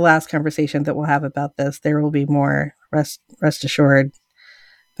certainly not the last conversation that we'll have about this. There will be more, rest assured.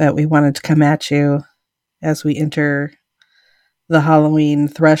 But we wanted to come at you as we enter the Halloween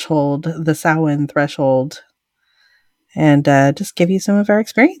threshold, the Samhain threshold, and just give you some of our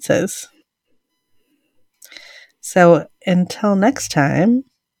experiences. So until next time,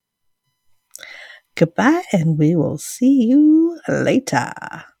 goodbye, and we will see you later.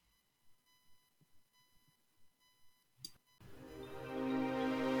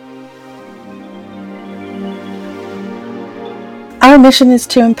 Our mission is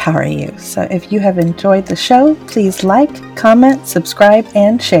to empower you. So if you have enjoyed the show, please like, comment, subscribe,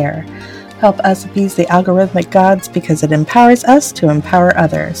 and share. Help us appease the algorithmic gods, because it empowers us to empower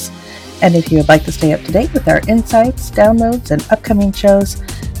others. And if you would like to stay up to date with our insights, downloads, and upcoming shows,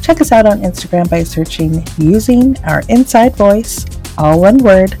 check us out on Instagram by searching Using Our Inside Voice, all one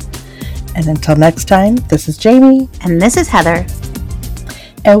word. And until next time, this is Jamie. And this is Heather.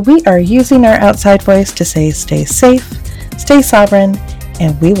 And we are using our outside voice to say stay safe, stay sovereign,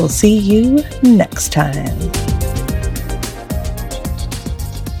 and we will see you next time.